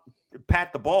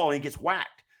pat the ball and he gets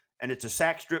whacked. And it's a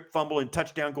sack, strip, fumble, and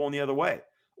touchdown going the other way.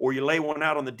 Or you lay one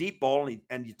out on the deep ball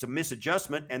and it's a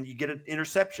misadjustment and you get an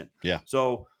interception. Yeah.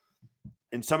 So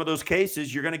in some of those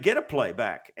cases, you're going to get a play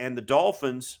back. And the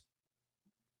Dolphins,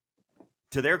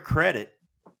 to their credit,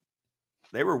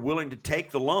 they were willing to take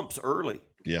the lumps early.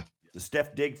 Yeah. The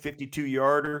Steph Diggs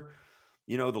 52-yarder,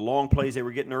 the long plays they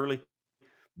were getting early.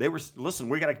 They were, listen,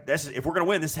 if we're going to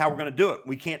win, this is how we're going to do it.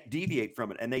 We can't deviate from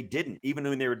it. And they didn't, even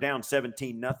when they were down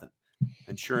 17-0.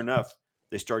 And sure enough,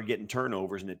 they started getting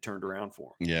turnovers and it turned around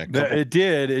for them. Yeah. It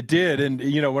did. And,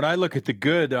 when I look at the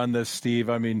good on this, Steve,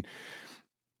 I mean,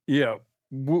 the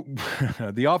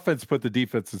offense put the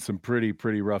defense in some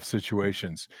pretty rough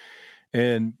situations.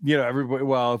 And, everybody,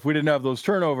 well, if we didn't have those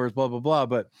turnovers, blah, blah, blah.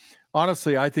 But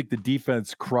honestly, I think the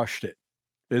defense crushed it.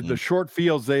 The short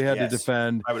fields they had to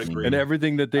defend, I would agree. And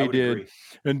everything that they did. Agree.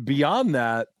 And beyond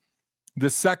that, the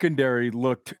secondary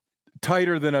looked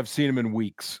tighter than I've seen them in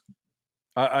weeks.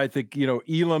 I think,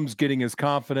 Elam's getting his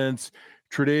confidence.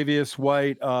 Tre'Davious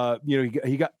White,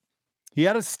 he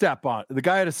had a step on. The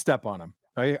guy had a step on him.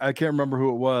 I can't remember who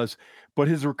it was, but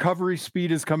his recovery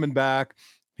speed is coming back.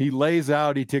 He lays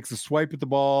out. He takes a swipe at the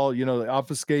ball.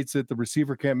 Obfuscates it. The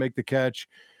receiver can't make the catch.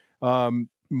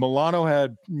 Milano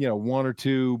had, 1 or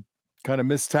 2 kind of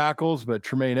missed tackles, but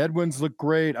Tremaine Edmonds looked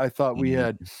great. I thought we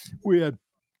had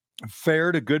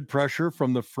fair to good pressure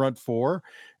from the front 4,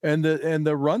 and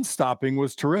the run stopping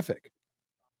was terrific.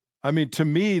 I mean, to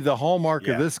me, the hallmark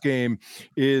of this game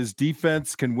is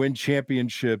defense can win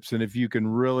championships, and if you can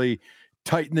really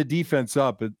tighten the defense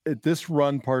up at this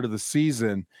run part of the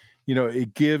season,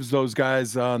 it gives those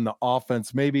guys on the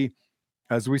offense maybe,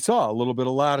 as we saw, a little bit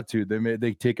of latitude.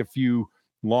 They take a few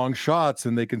long shots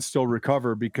and they can still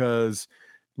recover because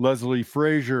Leslie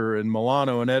Frazier and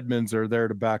Milano and Edmonds are there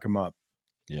to back them up.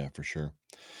 Yeah, for sure.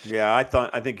 Yeah,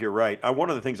 I think you're right. One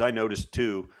of the things I noticed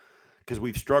too, because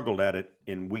we've struggled at it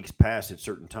in weeks past at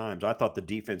certain times, I thought the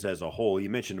defense as a whole, you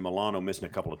mentioned Milano missing a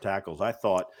couple of tackles. I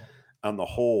thought on the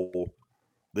whole,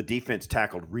 the defense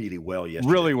tackled really well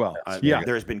yesterday. Really well.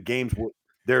 There have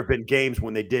been games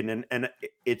when they didn't, and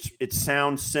it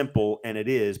sounds simple, and it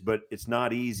is, but it's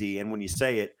not easy. And when you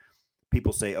say it,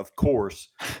 people say, "Of course,"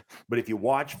 but if you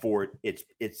watch for it,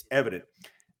 it's evident.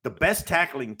 The best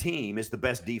tackling team is the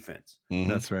best defense.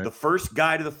 Mm-hmm. That's right. The first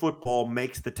guy to the football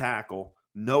makes the tackle.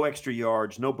 No extra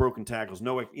yards, no broken tackles.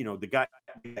 The guy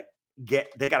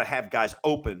they got to have guys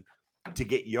open to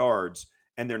get yards,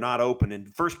 and they're not open.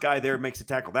 And first guy there makes the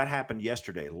tackle. That happened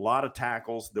yesterday. A lot of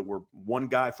tackles that were one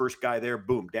guy, first guy there,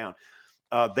 boom, down.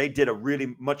 They did a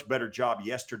really much better job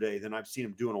yesterday than I've seen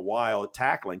them do in a while at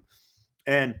tackling.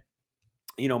 And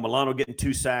Milano getting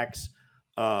 2 sacks,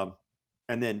 and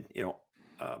then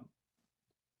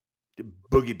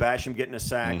Boogie Basham getting a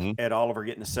sack, Ed Oliver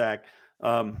getting a sack.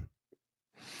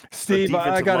 Steve,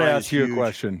 I got to ask you a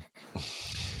question.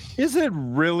 Is it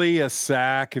really a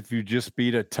sack if you just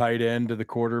beat a tight end to the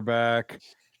quarterback?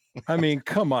 I mean,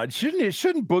 come on.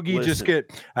 Shouldn't Boogie just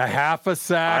get a half a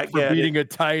sack for beating a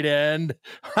tight end?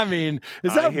 I mean,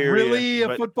 is that really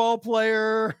a football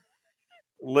player?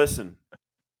 Listen,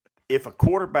 if a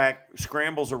quarterback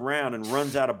scrambles around and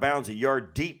runs out of bounds a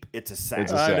yard deep, it's a sack.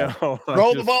 It's a sack. I know.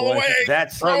 Roll the ball away.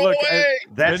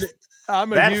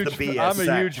 I'm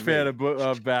a huge fan of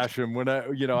Basham. When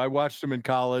I watched him in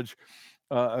college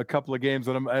a couple of games,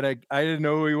 and I didn't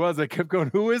know who he was. I kept going,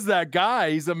 "Who is that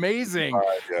guy? He's amazing!"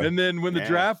 And then when the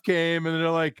draft came, and they're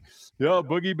like, "Yo,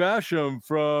 Boogie Basham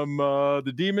from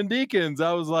the Demon Deacons,"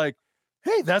 I was like,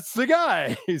 hey, that's the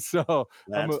guy. So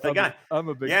That's the guy. I'm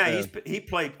a big fan. He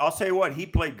played. I'll say what, he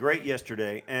played great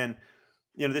yesterday. And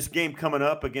this game coming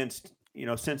up against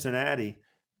Cincinnati,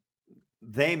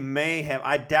 they may have.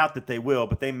 I doubt that they will,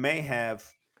 but they may have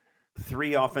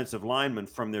 3 offensive linemen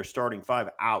from their starting 5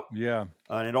 out. Yeah.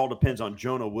 And it all depends on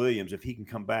Jonah Williams if he can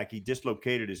come back. He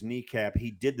dislocated his kneecap.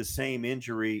 He did the same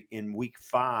injury in week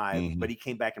 5, but he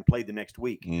came back and played the next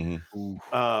week.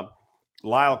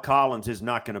 Lyle Collins is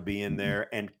not going to be in there,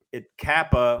 and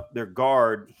Kappa, their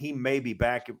guard, he may be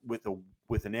back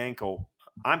with an ankle.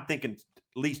 I'm thinking at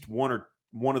least one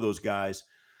of those guys,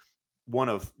 one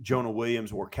of Jonah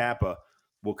Williams or Kappa,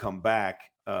 will come back.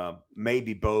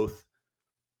 Maybe both,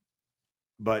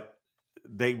 but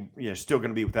they still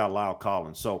going to be without Lyle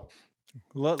Collins. So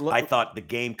I thought the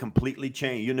game completely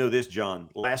changed. You know this, John.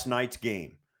 Last night's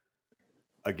game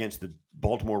against the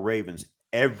Baltimore Ravens,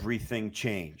 everything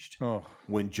changed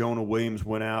when Jonah Williams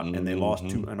went out and they lost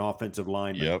to an offensive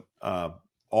lineman.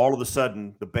 All of a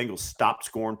sudden, the Bengals stopped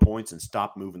scoring points and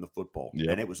stopped moving the football,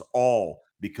 and it was all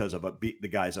because of the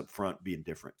guys up front being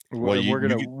different. Well, we're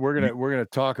gonna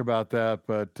talk about that,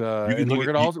 but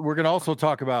we're gonna also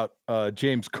talk about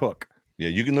James Cook. Yeah,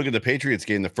 you can look at the Patriots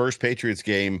game, the first Patriots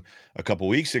game a couple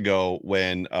weeks ago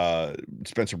when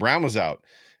Spencer Brown was out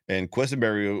and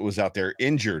Quisenberry was out there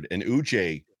injured, and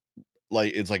Uche,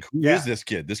 it's like, who is this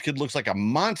kid? This kid looks like a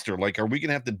monster. Like, are we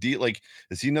gonna have to deal? Like,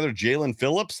 is he another Jalen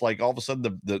Phillips? Like, all of a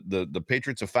sudden, the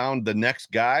Patriots have found the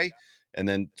next guy, and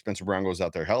then Spencer Brown goes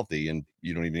out there healthy, and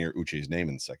you don't even hear Uche's name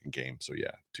in the second game. So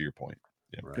yeah, to your point.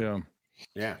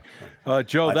 Yeah.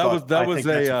 Joe,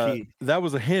 that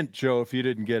was a hint, Joe. If you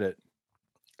didn't get it.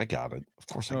 I got it. Of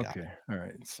course I got it. Okay. All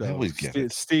right. So I always get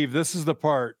it. Steve, this is the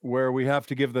part where we have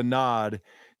to give the nod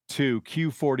to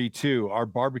Q42, our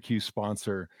barbecue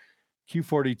sponsor.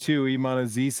 Q42, Iman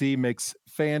Azizi makes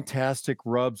fantastic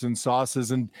rubs and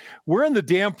sauces, and we're in the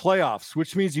damn playoffs,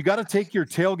 which means you got to take your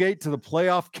tailgate to the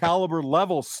playoff caliber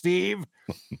level, Steve.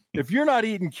 If you're not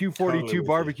eating Q42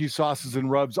 barbecue sauces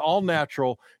and rubs, all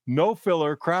natural, no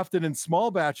filler, crafted in small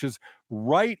batches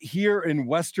right here in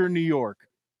Western New York,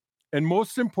 and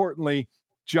most importantly,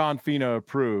 John Fina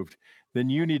approved, then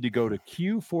you need to go to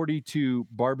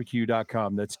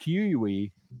Q42barbecue.com. That's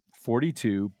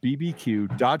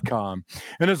QUE42BBQ.com.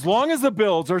 And as long as the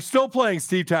Bills are still playing,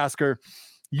 Steve Tasker,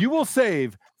 you will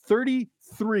save 33%.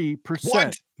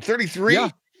 What? 33?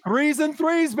 Yeah. 3s and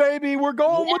 3s, baby. We're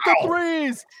going with the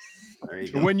 3s. There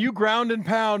you go. When you ground and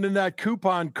pound in that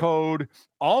coupon code,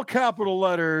 all capital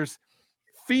letters,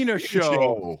 Fina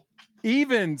Show.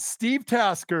 Even Steve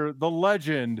Tasker, the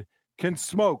legend, can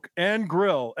smoke and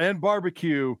grill and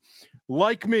barbecue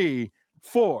like me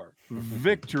for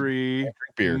Victory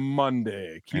Beer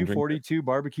Monday.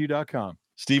 Q42barbecue.com.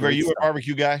 Steve, are you a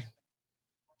barbecue guy?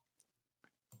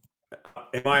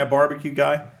 Am I a barbecue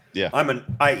guy? Yeah.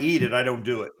 I eat it. I don't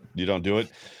do it. You don't do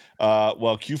it?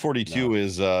 Well, Q42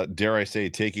 is, dare I say,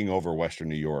 taking over Western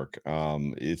New York.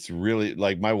 It's really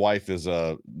like my wife is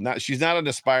she's not an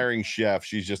aspiring chef.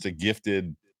 She's just a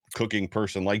gifted cooking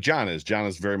person like John is. John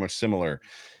is very much similar.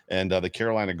 And the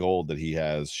Carolina Gold that he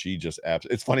has, she just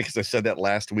it's funny because I said that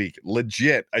last week.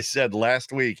 Legit, I said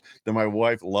last week that my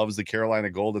wife loves the Carolina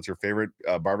Gold. It's her favorite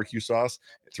barbecue sauce.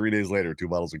 3 days later, 2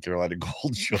 bottles of Carolina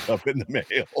Gold showed up in the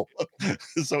mail.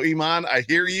 So Iman, I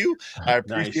hear you. I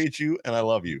appreciate you, and I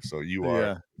love you. So you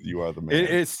are the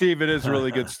man. Steve, it is really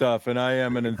good stuff, and I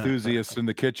am an enthusiast in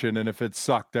the kitchen. And if it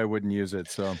sucked, I wouldn't use it.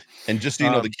 So, and just so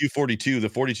you know, the Q42, the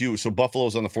 42. So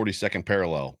Buffalo's on the 42nd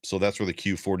parallel. So that's where the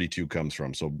Q42 comes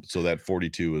from. So that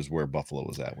 42 is where Buffalo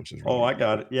was at, which is really I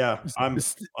got it. Yeah, I'm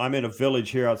in a village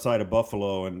here outside of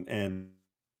Buffalo, and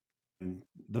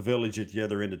the village at the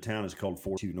other end of town is called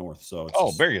 42 North. So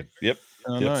it's very good. Yep.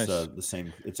 Nice. The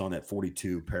same. It's on that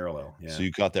 42 parallel. Yeah. So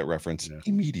you caught that reference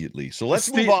immediately. So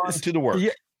let's move on to the work.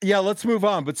 Yeah, let's move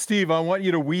on. But Steve, I want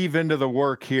you to weave into the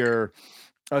work here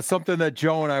something that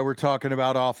Joe and I were talking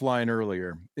about offline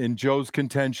earlier. And Joe's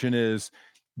contention is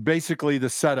basically the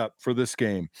setup for this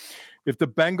game. If the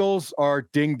Bengals are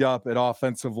dinged up at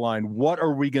offensive line, what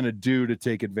are we going to do to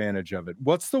take advantage of it?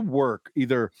 What's the work?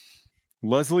 Either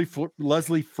Leslie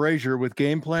Frazier with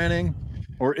game planning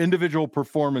or individual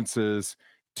performances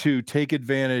to take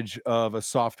advantage of a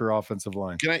softer offensive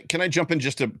line. Can I jump in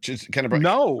just kind of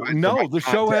no, the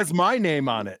show has my name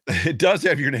on it. It does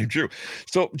have your name, true.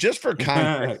 So just for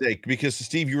context sake, because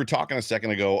Steve, you were talking a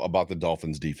second ago about the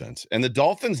Dolphins defense, and the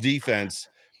Dolphins defense,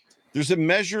 there's a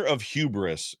measure of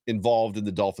hubris involved in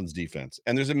the Dolphins defense,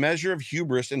 and there's a measure of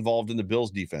hubris involved in the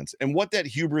Bills defense. And what that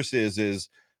hubris is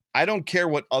I don't care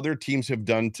what other teams have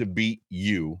done to beat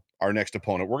you. our next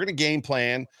opponent. We're going to game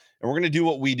plan, and we're going to do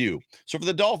what we do. So for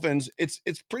the Dolphins, it's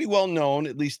pretty well known,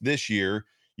 at least this year,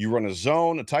 you run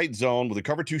a tight zone with a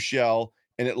cover 2 shell,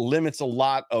 and it limits a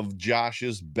lot of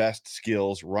Josh's best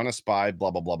skills, run a spy,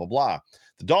 blah, blah, blah, blah, blah.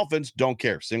 The Dolphins don't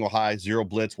care. Single high, zero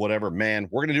blitz, whatever. Man,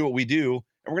 we're going to do what we do, and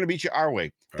we're going to beat you our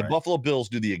way. The Buffalo Bills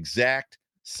do the exact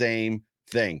same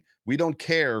thing. We don't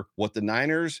care what the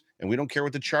Niners and we don't care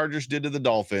what the Chargers did to the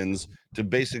Dolphins to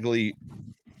basically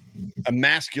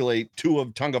emasculate Tua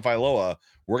Tagovailoa.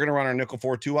 We're going to run our nickel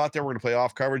 4-2 out there. We're going to play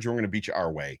off coverage. And we're going to beat you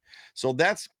our way. So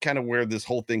that's kind of where this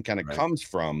whole thing kind of comes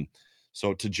from.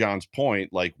 So to John's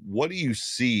point, like, what do you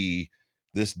see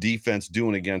this defense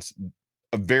doing against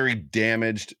a very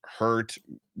damaged, hurt,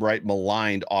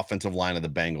 maligned offensive line of the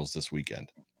Bengals this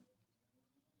weekend?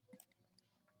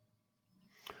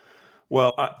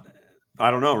 Well,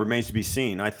 I don't know. It remains to be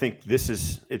seen. I think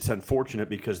it's unfortunate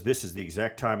because this is the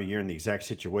exact time of year and the exact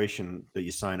situation that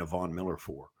you sign a Von Miller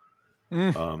for.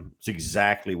 It's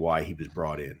exactly why he was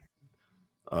brought in.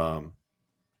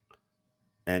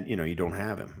 And you don't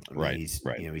have him. I mean,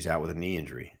 he's out with a knee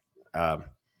injury.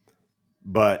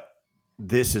 But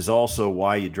this is also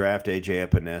why you draft AJ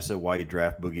Epinesa, why you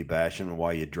draft Boogie Basham, and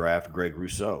why you draft Greg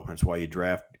Rousseau. That's why you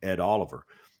draft Ed Oliver.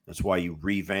 That's why you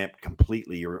revamp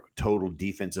completely your total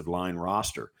defensive line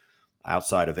roster.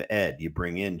 Outside of Ed, you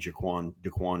bring in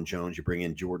DaQuan Jones, you bring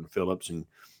in Jordan Phillips, and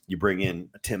you bring in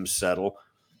Tim Settle,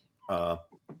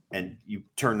 and you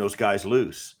turn those guys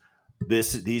loose.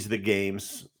 These are the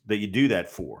games that you do that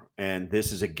for. And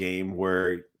this is a game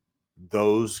where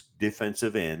those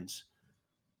defensive ends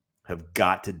have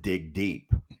got to dig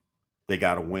deep. They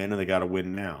got to win, and they got to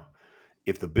win now.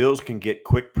 If the Bills can get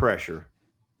quick pressure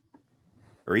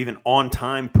or even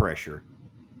on-time pressure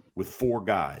with 4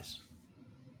 guys,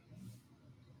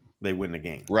 they win the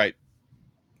game. Right.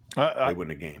 They win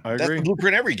the game. I agree. That's the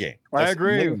blueprint every game. I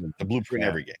agree. The blueprint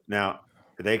every game. Now,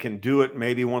 they can do it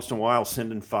maybe once in a while,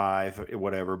 sending 5,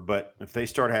 whatever. But if they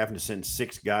start having to send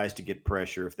 6 guys to get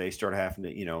pressure, if they start having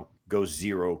to, go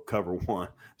 0, cover 1,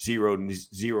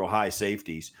 0 high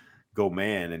safeties, go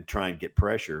man and try and get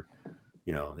pressure,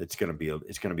 it's going to be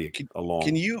a long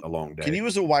day. Can you,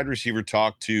 as a wide receiver,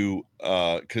 talk to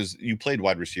because you played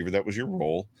wide receiver, that was your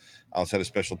role outside of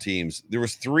special teams. There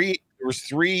was 3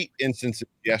 instances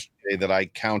yesterday that I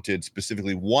counted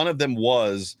specifically. One of them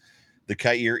was the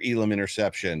Kaiir Elam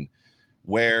interception,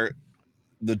 where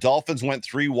the Dolphins went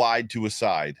 3 wide to a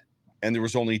side, and there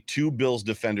was only 2 Bills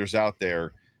defenders out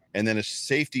there, and then a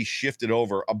safety shifted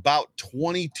over about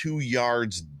 22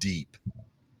 yards deep.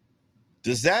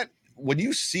 Does that, when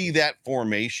you see that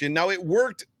formation, now it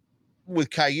worked with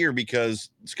Kaiir because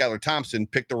Skylar Thompson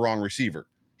picked the wrong receiver.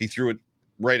 He threw it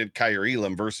right at Kaiir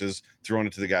Elam versus throwing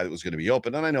it to the guy that was going to be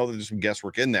open. And I know that there's some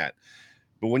guesswork in that.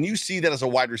 But when you see that as a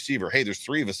wide receiver, hey, there's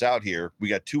 3 of us out here. We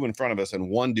got 2 in front of us, and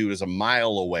 1 dude is a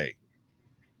mile away.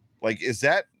 Like,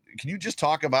 can you just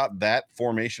talk about that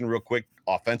formation real quick,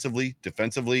 offensively,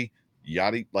 defensively,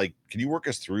 yada? Like, can you work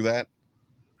us through that?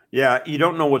 Yeah, you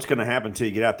don't know what's going to happen until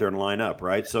you get out there and line up,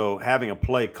 right? So having a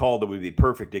play called that would be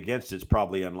perfect against it's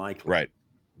probably unlikely. Right.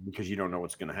 Because you don't know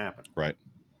what's going to happen. Right.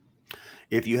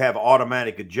 If you have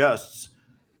automatic adjusts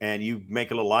and you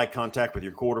make a little eye contact with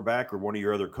your quarterback or one of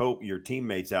your other your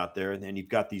teammates out there, and you've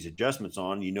got these adjustments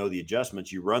on, the adjustments,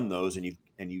 you run those, and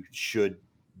you should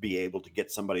be able to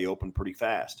get somebody open pretty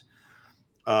fast.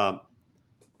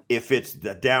 If it's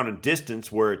the down and distance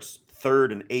where it's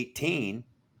 3rd and 18,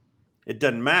 it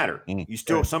doesn't matter.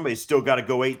 Somebody's still got to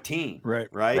go 18.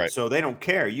 Right. So they don't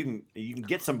care. You can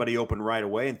get somebody open right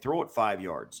away and throw it 5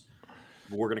 yards.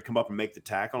 We're going to come up and make the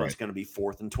tackle. And it's going to be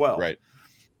 4th and 12. Right.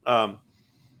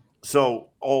 So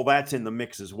all that's in the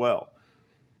mix as well.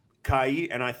 Kaiir,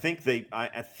 and I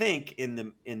think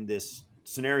in this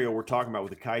scenario we're talking about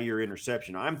with the Kaiir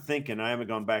interception, I'm thinking, I haven't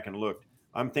gone back and looked,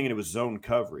 I'm thinking it was zone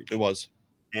coverage. It was.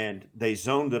 And they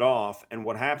zoned it off. And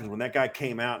what happens when that guy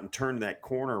came out and turned that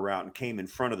corner route and came in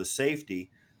front of the safety,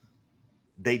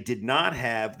 they did not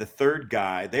have the 3rd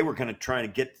guy. They were going to try to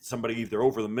get somebody either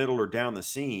over the middle or down the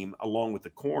seam along with the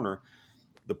corner.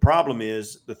 The problem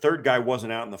is the 3rd guy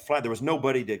wasn't out in the flat. There was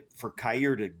nobody for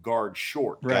Kaiir to guard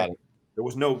short. Right.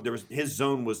 His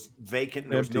zone was vacant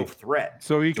and there was no threat.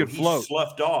 So he could float. He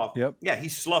sloughed off. Yep. Yeah, he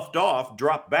sloughed off,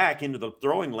 dropped back into the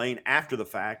throwing lane after the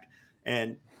fact.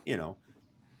 And,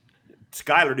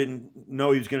 Skylar didn't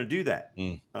know he was going to do that.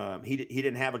 He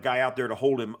didn't have a guy out there to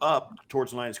hold him up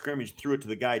towards the line of scrimmage, threw it to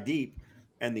the guy deep,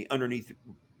 and the underneath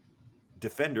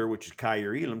defender, which is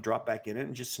Kaiir Elam, dropped back in it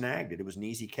and just snagged it. It was an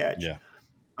easy catch. Yeah.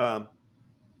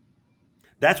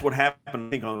 That's what happened, I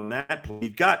think, on that play.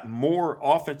 You've got more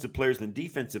offensive players than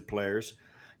defensive players.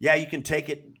 Yeah, you can take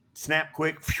it snap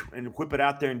quick and whip it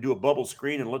out there and do a bubble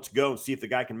screen and let's go and see if the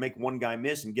guy can make one guy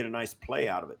miss and get a nice play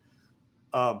out of it.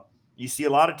 You see a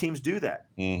lot of teams do that,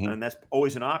 and that's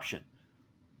always an option.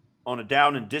 On a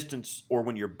down and distance or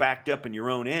when you're backed up in your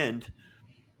own end,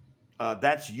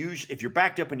 that's usually, if you're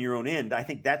backed up in your own end, I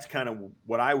think that's kind of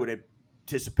what I would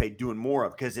anticipate doing more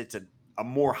of, because it's a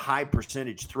more high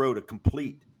percentage throw to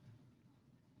complete.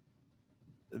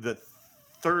 The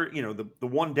third, the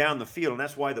one down the field, and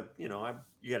that's why you got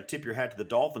to tip your hat to the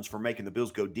Dolphins for making the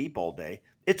Bills go deep all day.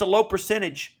 It's a low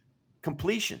percentage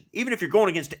completion, even if you're going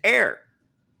against air.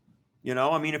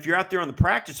 If you're out there on the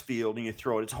practice field and you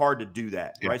throw it, it's hard to do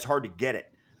that, right? It's hard to get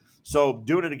it. So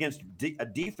doing it against a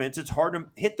defense, it's hard to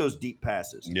hit those deep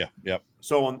passes. Yeah, yep.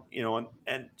 So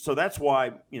and so that's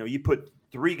why you put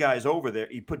three guys over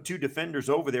there, you put two defenders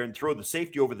over there, and throw the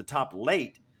safety over the top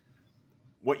late.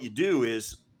 What you do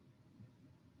is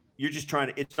you're just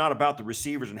trying to. It's not about the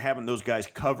receivers and having those guys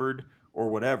covered or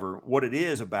whatever. What it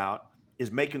is about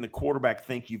is making the quarterback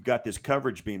think you've got this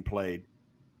coverage being played,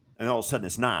 and all of a sudden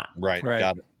it's not. Right.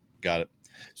 Got it.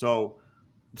 So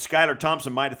Skylar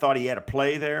Thompson might have thought he had a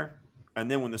play there,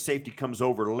 and then when the safety comes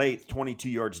over late, 22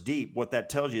 yards deep, what that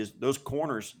tells you is those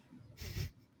corners,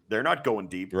 they're not going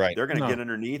deep. Right. They're going to get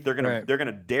underneath. They're going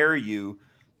to dare you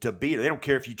to beat it. They don't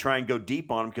care if you try and go deep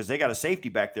on them because they got a safety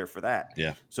back there for that.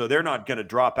 Yeah. So they're not going to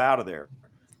drop out of there.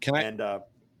 Can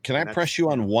I press you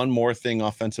on one more thing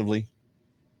offensively?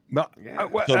 No,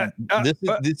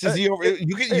 this is the over.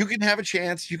 You can have a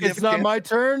chance. It's not my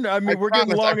turn. I mean, we're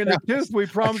getting long in the tooth. We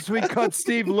promised we'd cut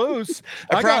Steve loose.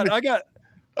 I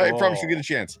promise you get a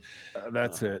chance.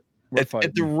 That's it.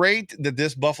 At the rate that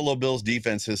this Buffalo Bills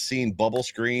defense has seen bubble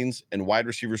screens and wide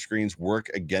receiver screens work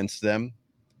against them,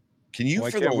 can you,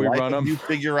 for the life of you,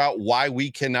 figure out why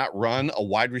we cannot run a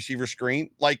wide receiver screen?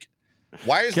 Like,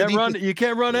 why is you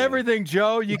can't run everything,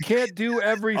 Joe. You can't do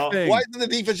everything. Why isn't the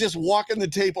defense just walking the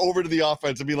tape over to the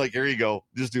offense and be like, here you go,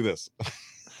 just do this?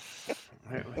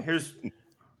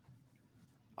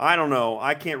 I don't know.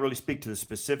 I can't really speak to the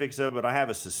specifics of it. I have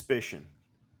a suspicion,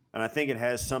 and I think it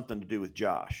has something to do with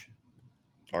Josh.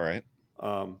 All right.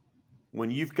 When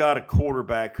you've got a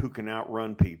quarterback who can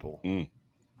outrun people,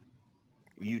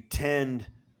 you tend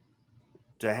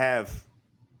to have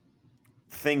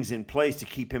things in place to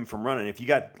keep him from running. If you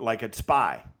got like a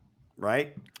spy,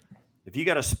 right? If you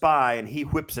got a spy and he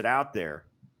whips it out there,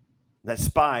 that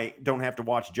spy don't have to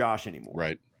watch Josh anymore.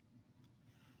 Right.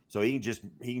 So he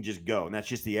can just go, and that's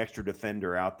just the extra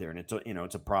defender out there, and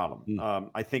it's a problem.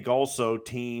 I think also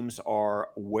teams are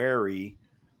wary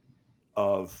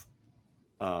of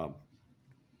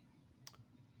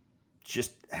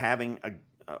just having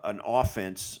an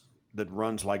offense that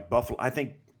runs like Buffalo. I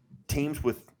think teams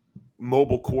with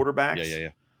mobile quarterbacks. Yeah.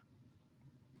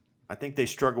 I think they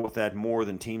struggle with that more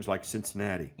than teams like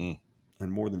Cincinnati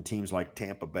and more than teams like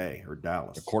Tampa Bay or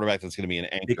Dallas. A quarterback that's going to be an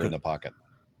anchor in the pocket.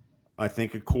 I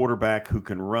think a quarterback who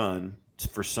can run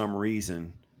for some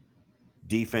reason,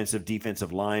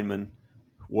 defensive lineman,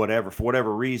 for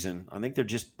whatever reason, I think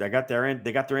they got their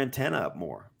antenna up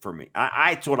more for me.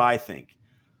 It's what I think.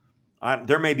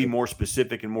 There may be more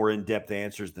specific and more in-depth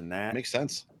answers than that. Makes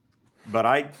sense. But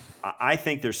I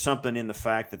think there's something in the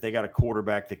fact that they got a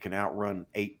quarterback that can outrun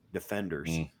 8 defenders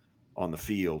on the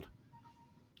field.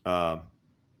 I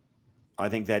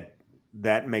think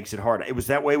that makes it hard. It was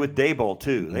that way with Daboll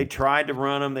too. They tried to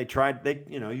run him.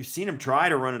 You've seen them try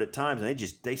to run it at times, and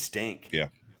they stink. Yeah.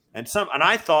 And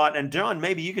I thought, and John,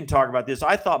 maybe you can talk about this.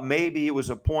 I thought maybe it was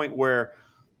a point where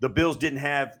the Bills didn't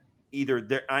have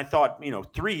either. I thought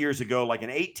 3 years ago, like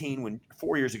in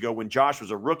 4 years ago when Josh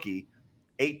was a rookie.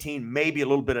 18, maybe a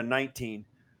little bit of 19.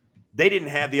 They didn't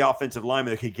have the offensive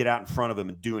lineman that could get out in front of them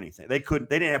and do anything. They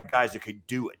didn't have guys that could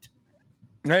do it.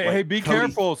 Hey, be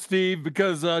careful, Steve,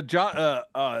 because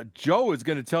Joe is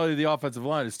going to tell you the offensive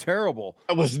line is terrible.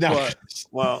 It was not.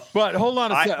 But hold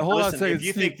on a second. If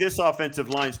you think this offensive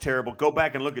line is terrible, go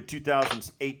back and look at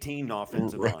 2018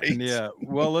 offensive line. Yeah.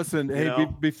 Well, listen.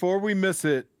 Before we miss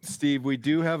it, Steve, we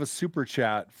do have a super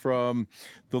chat from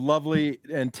the lovely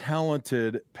and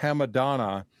talented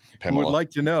Pamela, who would like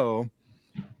to know.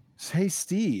 Hey,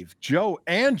 Steve, Joe,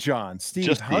 and John.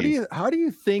 Steve, how do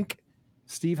you think?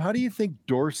 Steve, how do you think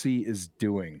Dorsey is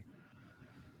doing?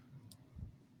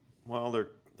 Well,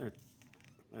 they're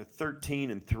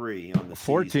 13-3 on the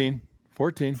 14. season.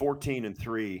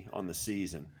 14-3 on the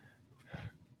season.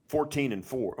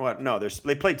 14-4. Well, no,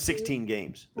 they played 16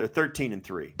 games. They're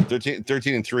 13-3.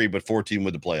 13-3, but 14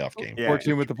 with the playoff game. Yeah,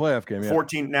 14 with the playoff game. Yeah.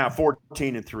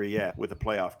 14-3. Yeah, with the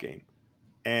playoff game,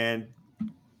 and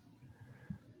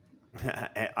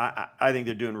I think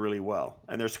they're doing really well,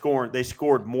 and they're scoring. They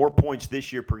scored more points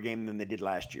this year per game than they did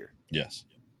last year. Yes,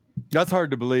 that's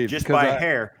hard to believe. Just by a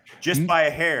hair. Just by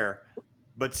a hair.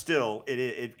 But still,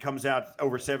 it comes out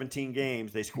over 17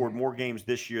 games. They scored more games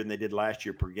this year than they did last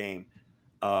year per game.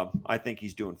 I think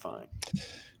he's doing fine.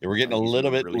 Yeah, we're getting a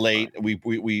little bit really late.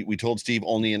 We told Steve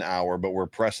only an hour, but we're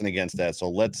pressing against that. So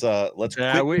let's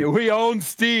yeah, we own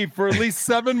Steve for at least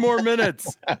 7 more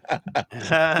minutes.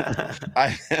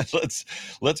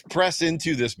 Let's press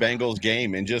into this Bengals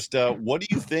game and just what do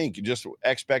you think? Just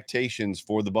expectations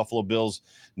for the Buffalo Bills,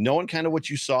 knowing kind of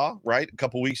what you saw right a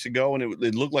couple weeks ago, and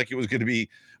it looked like it was going to be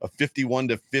a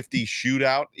 51-50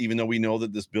 shootout, even though we know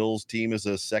that this Bills team is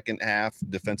a second half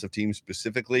defensive team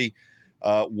specifically.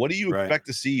 What do you expect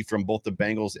to see from both the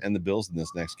Bengals and the Bills in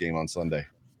this next game on Sunday?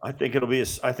 I think it'll be a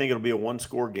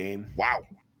 1-score game. Wow!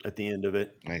 At the end of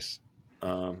it, nice.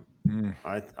 I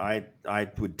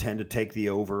would tend to take the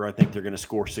over. I think they're going to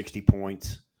score 60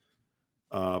 points.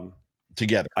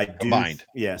 Together, combined.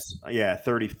 Yes, yeah,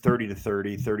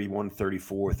 30-30,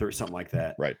 31-34, 30, something like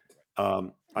that. Right.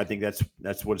 I think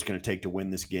that's what it's going to take to win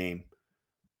this game.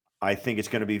 I think it's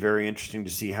going to be very interesting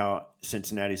to see how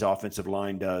Cincinnati's offensive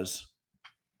line does.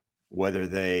 Whether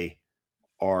they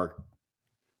are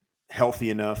healthy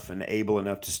enough and able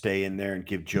enough to stay in there and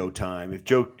give Joe time. If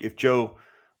Joe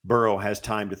Burrow has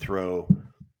time to throw,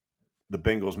 the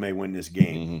Bengals may win this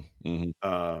game.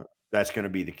 That's going to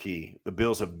be the key. The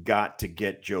Bills have got to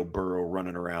get Joe Burrow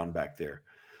running around back there.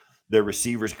 Their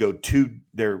receivers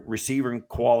their receiving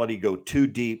quality go too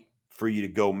deep for you to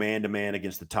go man to man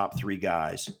against the top 3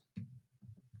 guys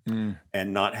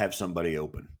and not have somebody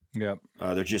open. Yep.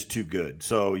 They're just too good.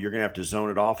 So you're going to have to zone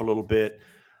it off a little bit,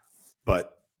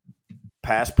 but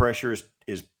pass pressure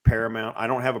is paramount. I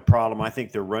don't have a problem. I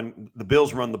think the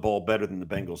Bills run the ball better than the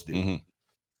Bengals do.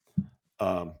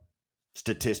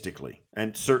 Statistically.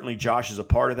 And certainly Josh is a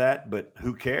part of that, but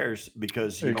who cares?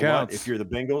 Because you know what? If you're the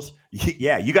Bengals,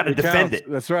 you got to defend it.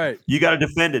 That's right. You got to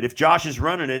defend it. If Josh is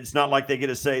running it, it's not like they get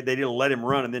to say they didn't let him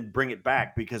run and then bring it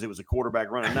back because it was a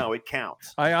quarterback running. No, it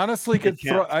counts. I honestly could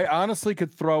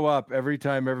throw up every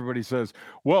time everybody says,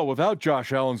 well, without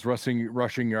Josh Allen's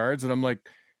rushing yards. And I'm like,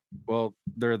 well,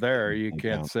 they're there. You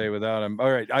can't say without him. All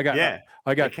right.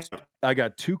 I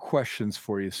got 2 questions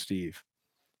for you, Steve.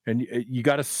 And you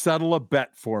got to settle a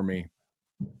bet for me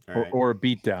or a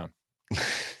beatdown.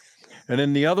 And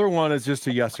then the other one is just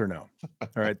a yes or no. All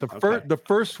right. The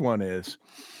first one is,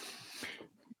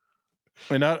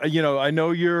 and I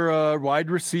know you're a wide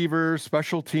receiver,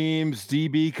 special teams,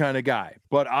 DB kind of guy,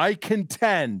 but I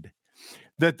contend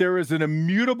that there is an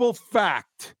immutable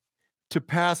fact to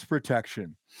pass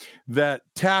protection that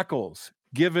tackles,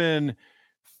 given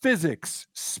physics,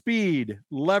 speed,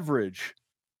 leverage,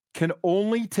 can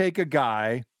only take a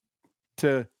guy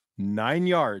to 9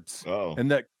 yards. And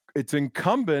that it's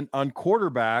incumbent on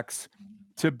quarterbacks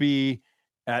to be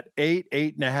at 8,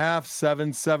 8.5,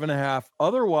 7, 7.5.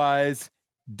 Otherwise,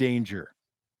 danger.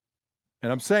 And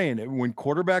I'm saying when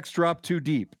quarterbacks drop too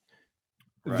deep,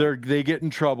 they get in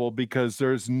trouble because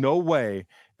there's no way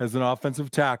as an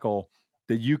offensive tackle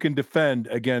that you can defend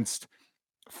against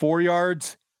 4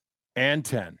 yards and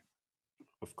 10.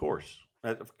 Of course.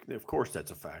 Of course,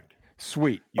 that's a fact.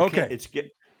 Sweet. You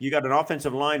got an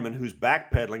offensive lineman who's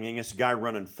backpedaling against a guy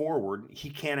running forward.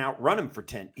 He can't outrun him for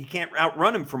 10. He can't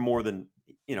outrun him for more than,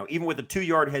 even with a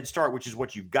 2-yard head start, which is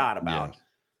what you've got about.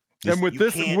 Yeah. And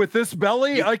with this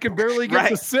belly, I can barely get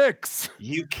to 6.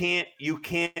 You can't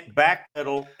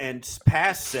backpedal and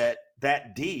pass set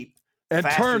that deep and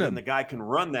faster turn him. Than the guy can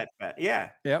run that fast. Yeah.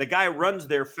 Yep. The guy runs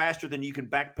there faster than you can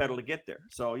backpedal to get there.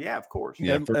 So of course.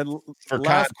 Yeah.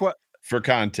 For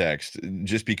context,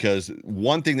 just because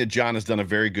one thing that John has done a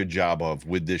very good job of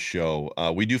with this show,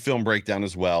 we do film breakdown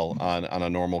as well on a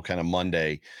normal kind of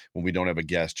Monday when we don't have a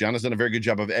guest. John has done a very good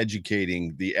job of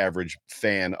educating the average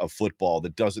fan of football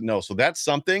that doesn't know. So that's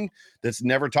something that's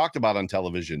never talked about on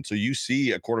television. So you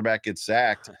see a quarterback get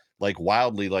sacked like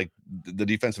wildly, like the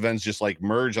defensive ends just like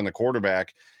merge on the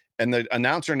quarterback, and the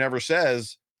announcer never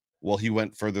says, well, he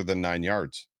went further than 9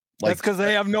 yards. That's because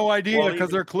they have no idea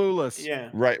because they're clueless. Yeah.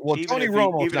 Right. Well, Tony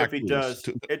Romo, even if he does,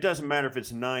 it doesn't matter if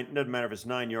it's 9. It doesn't matter if it's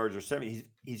 9 yards or 7.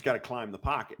 He's got to climb the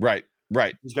pocket. Right.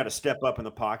 He's got to step up in the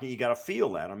pocket. You got to feel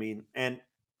that. I mean, and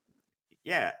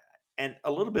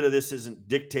a little bit of this isn't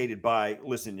dictated by,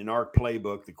 listen, in our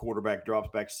playbook, the quarterback drops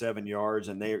back 7 yards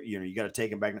and you got to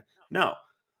take him back. No.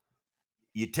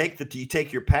 You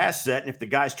take your pass set, and if the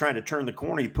guy's trying to turn the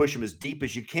corner, you push him as deep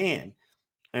as you can.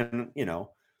 And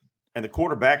and the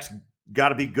quarterback's got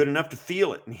to be good enough to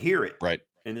feel it and hear it. Right.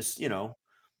 And this,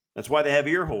 that's why they have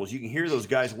ear holes. You can hear those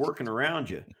guys working around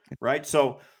you. Right.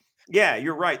 So Yeah,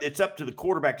 you're right. It's up to the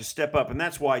quarterback to step up. And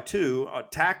that's why, too,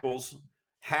 tackles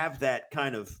have that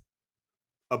kind of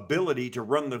ability to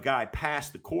run the guy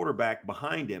past the quarterback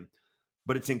behind him.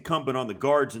 But it's incumbent on the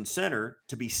guards and center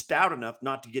to be stout enough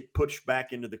not to get pushed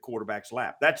back into the quarterback's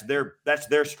lap. That's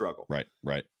their struggle.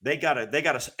 Right. They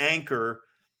gotta anchor,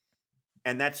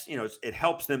 and that's, it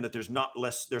helps them that there's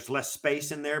less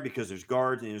space in there because there's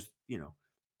guards and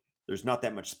there's not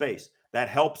that much space. That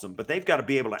helps them, but they've got to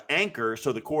be able to anchor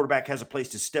so the quarterback has a place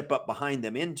to step up behind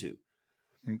them into.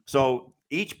 So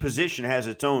each position has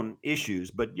its own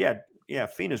issues, but yeah,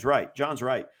 Fina's right. John's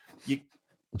right. You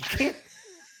can't.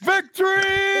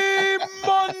 Victory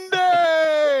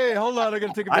Monday. Hold on, I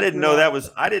gotta take a. I didn't know that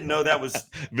was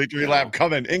victory lap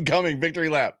coming, incoming victory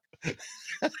lap.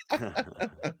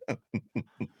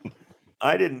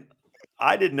 I didn't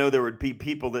know there would be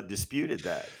people that disputed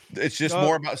that. It's just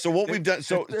more about what we've done.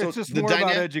 So it's just more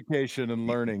about education and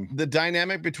learning. The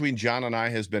dynamic between John and I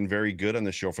has been very good on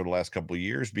the show for the last couple of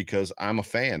years because I'm a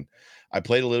fan. I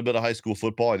played a little bit of high school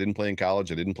football. I didn't play in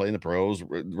college. I didn't play in the pros,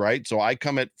 right? So I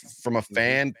come from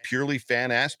a purely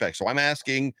fan aspect. So I'm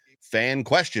asking fan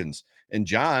questions. And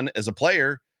John, as a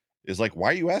player, is like, why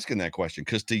are you asking that question?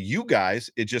 Because to you guys,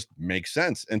 it just makes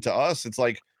sense. And to us, it's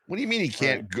like, what do you mean he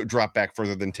can't drop back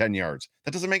further than 10 yards?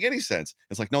 That doesn't make any sense.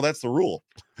 It's like, no, that's the rule.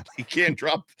 He can't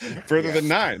drop further than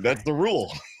 9. That's the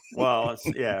rule. Well,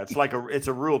 it's like it's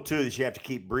a rule too that you have to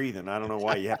keep breathing. I don't know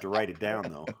why you have to write it down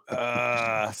though.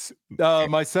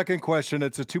 My second question,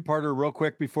 it's a two-parter real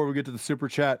quick before we get to the super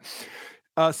chat.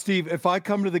 Steve, if I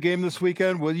come to the game this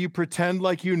weekend, will you pretend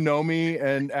like you know me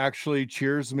and actually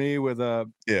cheers me with a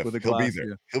glass? He'll be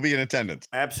there. He'll be in attendance.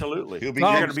 Absolutely. You're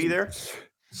going to be there?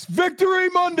 It's Victory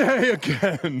Monday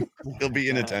again. He'll be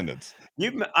in attendance.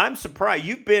 I'm surprised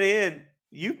you've been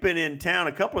in town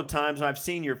a couple of times, and I've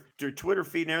seen your Twitter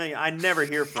feed and everything. I never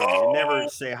hear from you. You never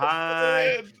say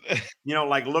hi.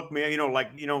 Like look me.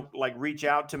 Like reach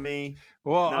out to me.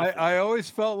 Well, I always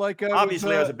felt like I was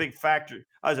a big factor.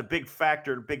 I was a big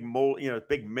factor, big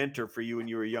big mentor for you when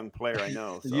you were a young player. I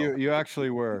know. So. You actually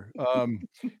were,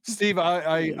 Steve.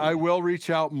 I will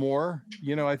reach out more.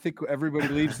 I think everybody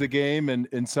leaves the game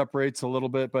and separates a little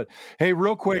bit. But hey,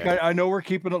 real quick, I know we're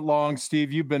keeping it long,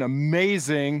 Steve. You've been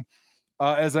amazing.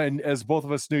 As both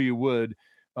of us knew you would,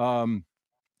 and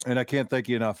I can't thank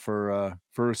you enough for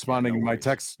responding to my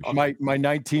text, my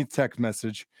 19th text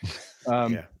message.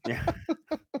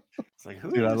 It's like,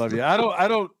 dude, I love you. I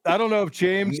don't know if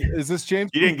James is this James.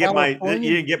 You didn't get my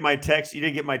text. You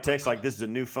didn't get my text like this is a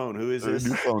new phone. Who is this?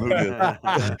 New phone. Who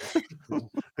is?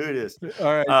 Who it is?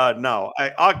 All right. No,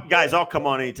 guys, I'll come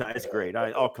on anytime. It's great.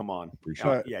 I'll come on.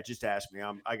 Just ask me.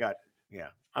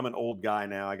 I'm an old guy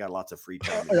now. I got lots of free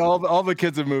time. All the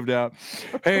kids have moved out.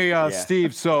 Hey,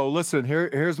 Steve. So listen,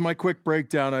 here's my quick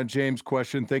breakdown on James'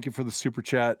 question. Thank you for the super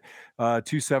chat.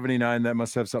 $2.79. That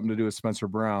must have something to do with Spencer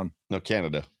Brown. No,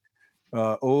 Canada.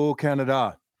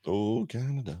 Canada. Oh,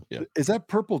 Canada. Yeah. Is that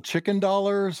purple chicken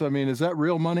dollars? I mean, is that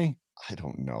real money? I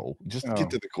don't know. Just get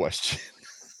to the question.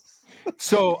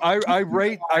 So I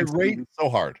rate so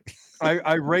hard.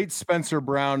 I rate Spencer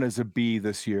Brown as a B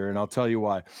this year, and I'll tell you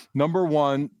why. Number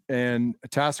one, and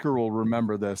Tasker will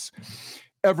remember this,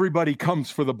 everybody comes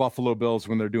for the Buffalo Bills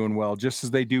when they're doing well, just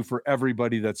as they do for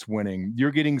everybody that's winning.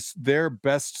 You're getting their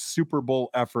best Super Bowl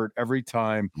effort every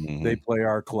time they play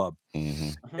our club.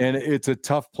 And it's a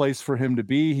tough place for him to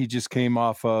be. He just came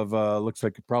off of, looks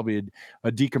like probably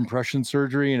a decompression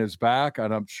surgery in his back.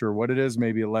 I'm not sure what it is,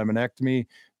 maybe a laminectomy,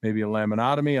 maybe a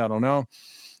laminotomy. I don't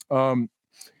know.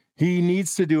 He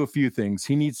needs to do a few things.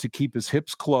 He needs to keep his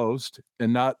hips closed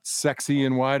and not sexy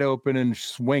and wide open and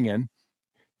swinging.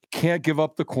 Can't give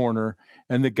up the corner.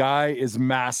 And the guy is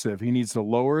massive. He needs to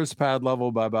lower his pad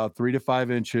level by about 3 to 5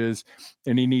 inches.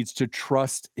 And he needs to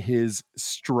trust his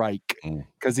strike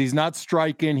because he's not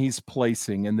striking, he's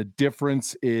placing. And the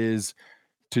difference is,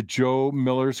 to Joe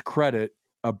Miller's credit,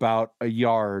 about a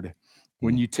yard.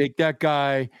 When you take that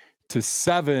guy to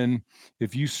 7,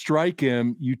 if you strike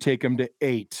him, you take him to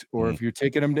 8. Or if you're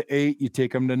taking him to 8, you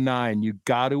take him to 9. You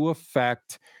got to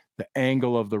affect the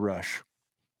angle of the rush.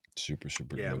 Super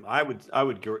yeah, good. I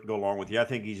would go along with you. I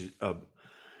think he's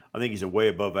a way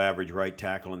above average right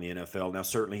tackle in the NFL. Now,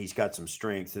 certainly he's got some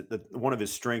strengths. One of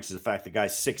his strengths is the fact the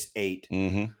guy's 6'8",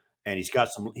 and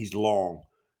he's long,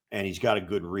 and he's got a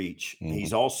good reach.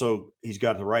 He's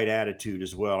got the right attitude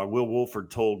as well. And Will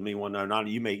Wolford told me one night,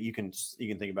 you can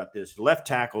think about this. Left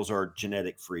tackles are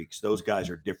genetic freaks. Those guys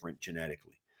are different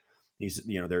genetically.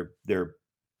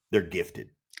 They're gifted.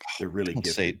 They're really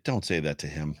gifted. Don't say that to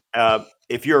him.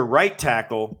 If you're a right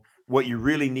tackle, what you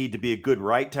really need to be a good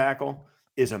right tackle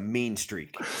is a mean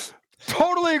streak.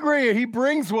 Totally agree. He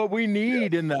brings what we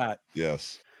need in that.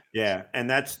 Yes. Yeah, and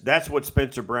that's what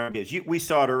Spencer Brown is. We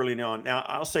saw it early on. Now,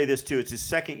 I'll say this too. It's his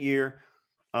second year.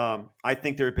 I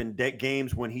think there have been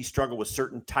games when he struggled with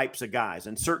certain types of guys,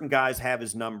 and certain guys have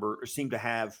his number or seem to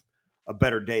have a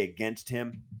better day against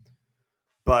him.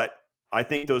 But I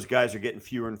think those guys are getting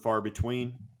fewer and far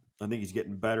between. I think he's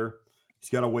getting better. He's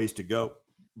got a ways to go,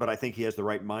 but I think he has the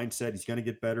right mindset. He's going to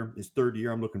get better. His third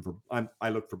year, I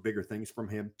look for bigger things from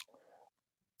him.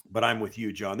 But I'm with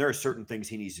you, John. There are certain things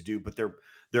he needs to do, but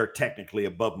they're technically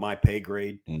above my pay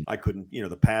grade. I couldn't,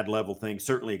 the pad level thing.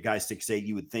 Certainly a guy 6'8",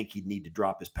 you would think he'd need to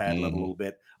drop his pad level a little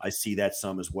bit. I see that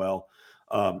some as well.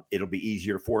 It'll be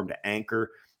easier for him to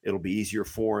anchor. It'll be easier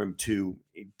for him to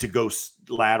go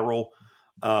lateral,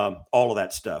 all of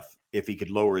that stuff. If he could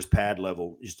lower his pad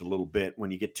level just a little bit.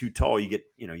 When you get too tall, you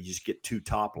just get too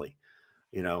topply,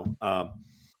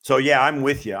 So yeah, I'm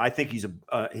with you. I think he's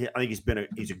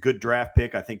a good draft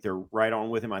pick. I think they're right on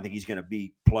with him. I think he's going to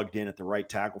be plugged in at the right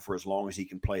tackle for as long as he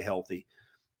can play healthy.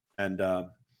 And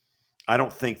I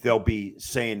don't think they'll be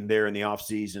saying there in the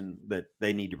offseason that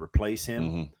they need to replace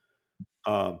him.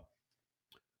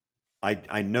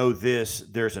 I know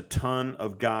there's a ton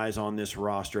of guys on this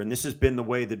roster, and this has been the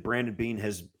way that Brandon Beane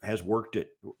has worked it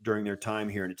during their time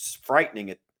here. And it's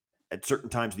frightening at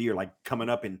certain times of the year, like coming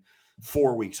up in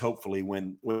 4 weeks, hopefully,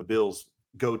 when the Bills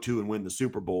go to and win the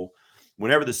Super Bowl.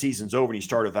 Whenever the season's over and you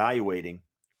start evaluating,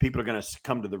 people are going to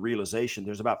come to the realization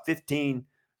there's about 15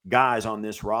 guys on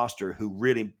this roster who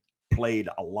really played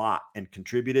a lot and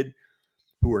contributed,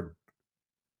 who are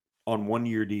on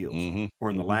 1-year deals or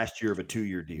in the last year of a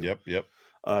 2-year deal. Yep.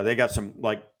 They got some,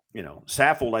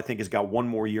 Saffold, I think, has got 1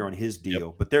 more year on his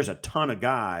deal, but there's a ton of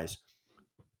guys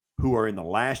who are in the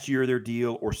last year of their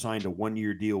deal or signed a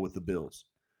 1-year deal with the Bills.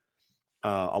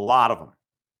 A lot of them.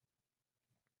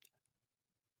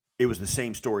 It was the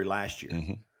same story last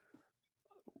year.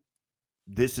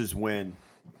 This is when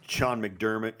Sean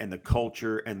McDermott and the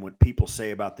culture and what people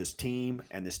say about this team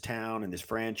and this town and this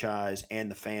franchise and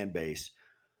the fan base,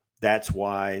 that's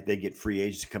why they get free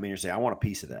agents to come in here and say, I want a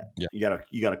piece of that. Yeah.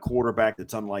 You got a quarterback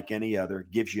that's unlike any other,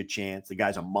 gives you a chance. The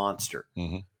guy's a monster.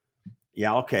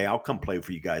 Yeah, okay, I'll come play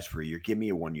for you guys for a year. Give me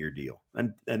a 1-year deal.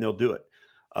 And they'll do it.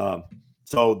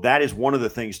 So that is one of the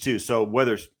things too. So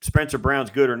whether Spencer Brown's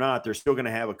good or not, they're still going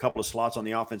to have a couple of slots on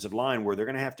the offensive line where they're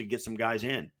going to have to get some guys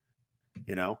in,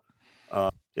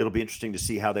 it'll be interesting to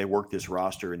see how they work this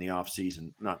roster in the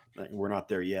offseason. We're not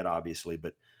there yet, obviously,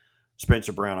 but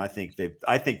Spencer Brown, I think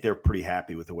they're pretty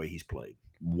happy with the way he's played.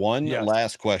 One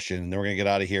last question, and then we're going to get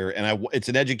out of here. And it's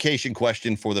an education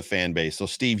question for the fan base. So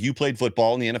Steve, you played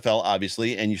football in the NFL,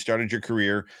 obviously, and you started your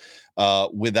career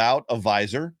without a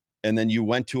visor. And then you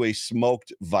went to a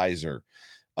smoked visor.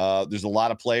 There's a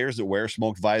lot of players that wear a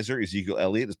smoked visor. Ezekiel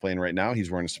Elliott is playing right now. He's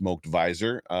wearing a smoked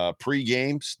visor.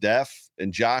 Pre-game, Steph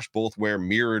and Josh both wear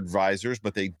mirrored visors,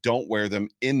 but they don't wear them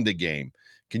in the game.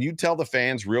 Can you tell the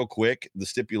fans real quick the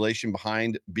stipulation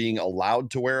behind being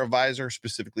allowed to wear a visor,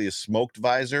 specifically a smoked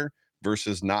visor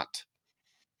versus not?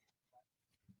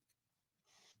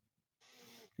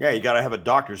 Yeah, you got to have a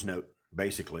doctor's note,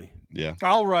 basically. Yeah.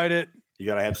 I'll write it. You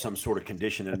got to have some sort of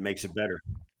condition that makes it better.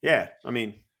 Yeah, I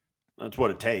mean, that's what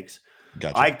it takes.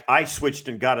 Gotcha. I switched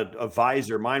and got a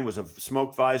visor. Mine was a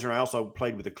smoked visor, and I also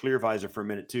played with a clear visor for a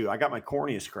minute too. I got my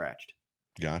cornea scratched.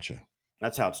 Gotcha.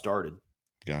 That's how it started.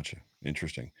 Gotcha.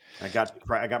 Interesting. I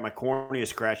got my cornea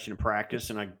scratched in practice,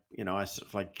 and I was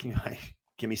like,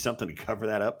 give me something to cover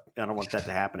that up. I don't want that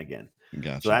to happen again.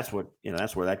 Gotcha. So that's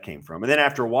where that came from. And then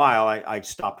after a while, I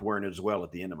stopped wearing it as well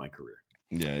at the end of my career.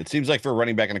 Yeah, it seems like for a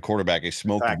running back and a quarterback, a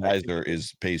smoked visor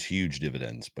pays huge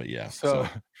dividends. But yeah. So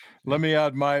let me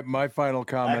add my final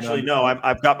comment. Actually, no,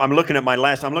 I'm looking at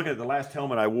the last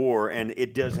helmet I wore, and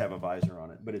it does have a visor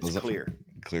on it, but it's clear.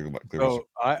 Clear. So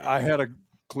I had a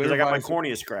clear visor. I got my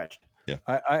cornea scratched. Yeah.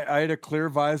 I had a clear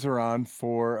visor on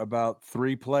for about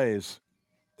 3 plays.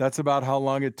 That's about how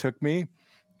long it took me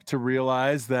to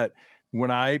realize that when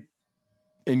I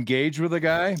engage with a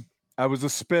guy, I was a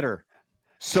spitter.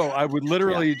 So I would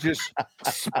literally just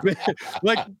spit,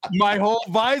 like my whole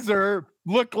visor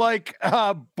looked like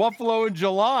Buffalo in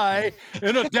July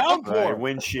in a downpour. Right,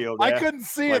 windshield. I couldn't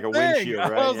see like a thing.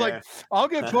 Right? I was like, I'll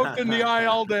get poked in the eye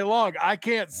all day long. I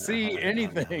can't see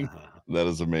anything. That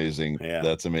is amazing. Yeah.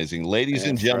 That's amazing. Ladies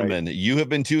and gentlemen, you have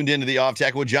been tuned into the Off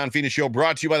Tackle with John Fina show,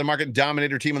 brought to you by the Market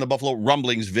Dominator team on the Buffalo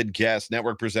Rumblings Vidcast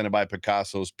Network, presented by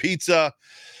Picasso's Pizza.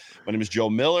 My name is Joe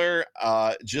Miller.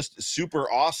 Just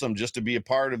super awesome just to be a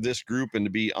part of this group and to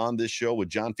be on this show with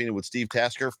John Fina, with Steve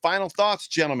Tasker. Final thoughts,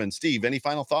 gentlemen. Steve, any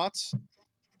final thoughts?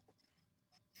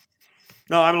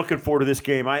 No, I'm looking forward to this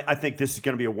game. I think this is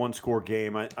going to be a one-score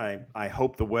game. I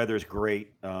hope the weather's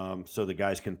great so the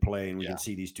guys can play and we can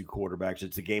see these two quarterbacks.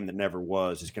 It's a game that never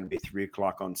was. It's going to be 3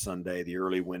 o'clock on Sunday, the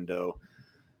early window.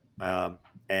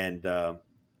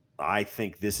 I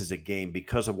think this is a game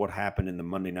because of what happened in the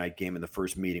Monday night game in the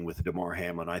first meeting with DeMar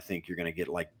Hamlin. I think you're going to get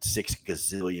like 6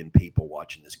 gazillion people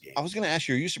watching this game. I was going to ask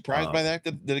you, are you surprised by that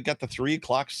it got the 3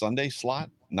 o'clock Sunday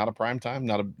slot? Not a prime time,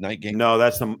 not a night game. No,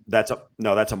 that's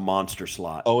a monster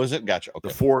slot. Oh, is it? Gotcha. Okay.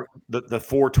 The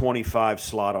 4:25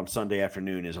 slot on Sunday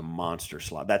afternoon is a monster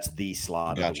slot. That's the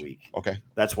slot of the week. Okay.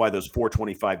 That's why those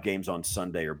 4:25 games on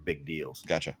Sunday are big deals.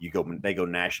 Gotcha. They go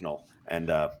national, and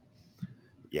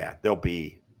there'll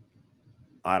be,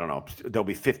 I don't know, there'll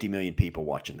be 50 million people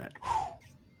watching that.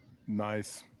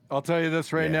 Nice. I'll tell you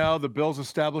this right now: the Bills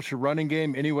establish a running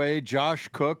game anyway. Josh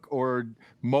Cook or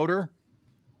Motor.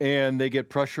 And they get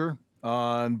pressure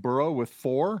on Burrow with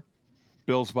 4,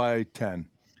 Bills by 10.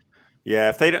 Yeah,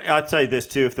 if they don't, I'll tell you this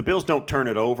too: if the Bills don't turn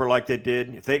it over like they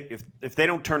did, if they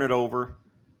don't turn it over,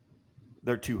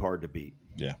 they're too hard to beat.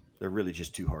 Yeah, they're really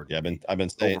just too hard. Yeah, I've been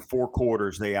saying over 4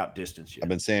 quarters they outdistance you. I've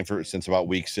been saying since about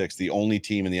week 6, the only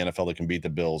team in the NFL that can beat the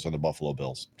Bills are the Buffalo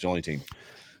Bills. It's the only team.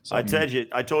 So, I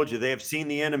told you, they have seen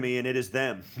the enemy, and it is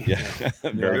them. Yeah,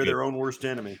 they're their own worst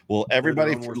enemy. Well,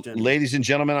 everybody, ladies and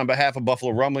gentlemen, on behalf of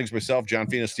Buffalo Rumblings, myself, John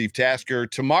Fina, Steve Tasker.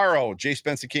 Tomorrow, Jay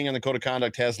Spencer King on the Code of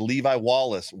Conduct has Levi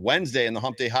Wallace. Wednesday, in the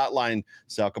Hump Day Hotline,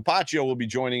 Sal Capaccio will be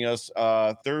joining us.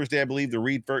 Thursday, I believe,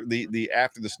 the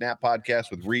After the Snap podcast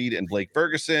with Reed and Blake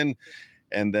Ferguson,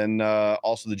 and then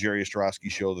also the Jerry Ostrowski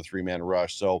Show, the 3-man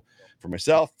rush. So, for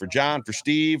myself, for John, for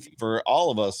Steve, for all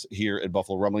of us here at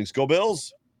Buffalo Rumblings, go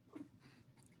Bills.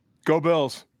 Go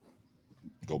Bills.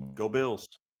 Go Bills.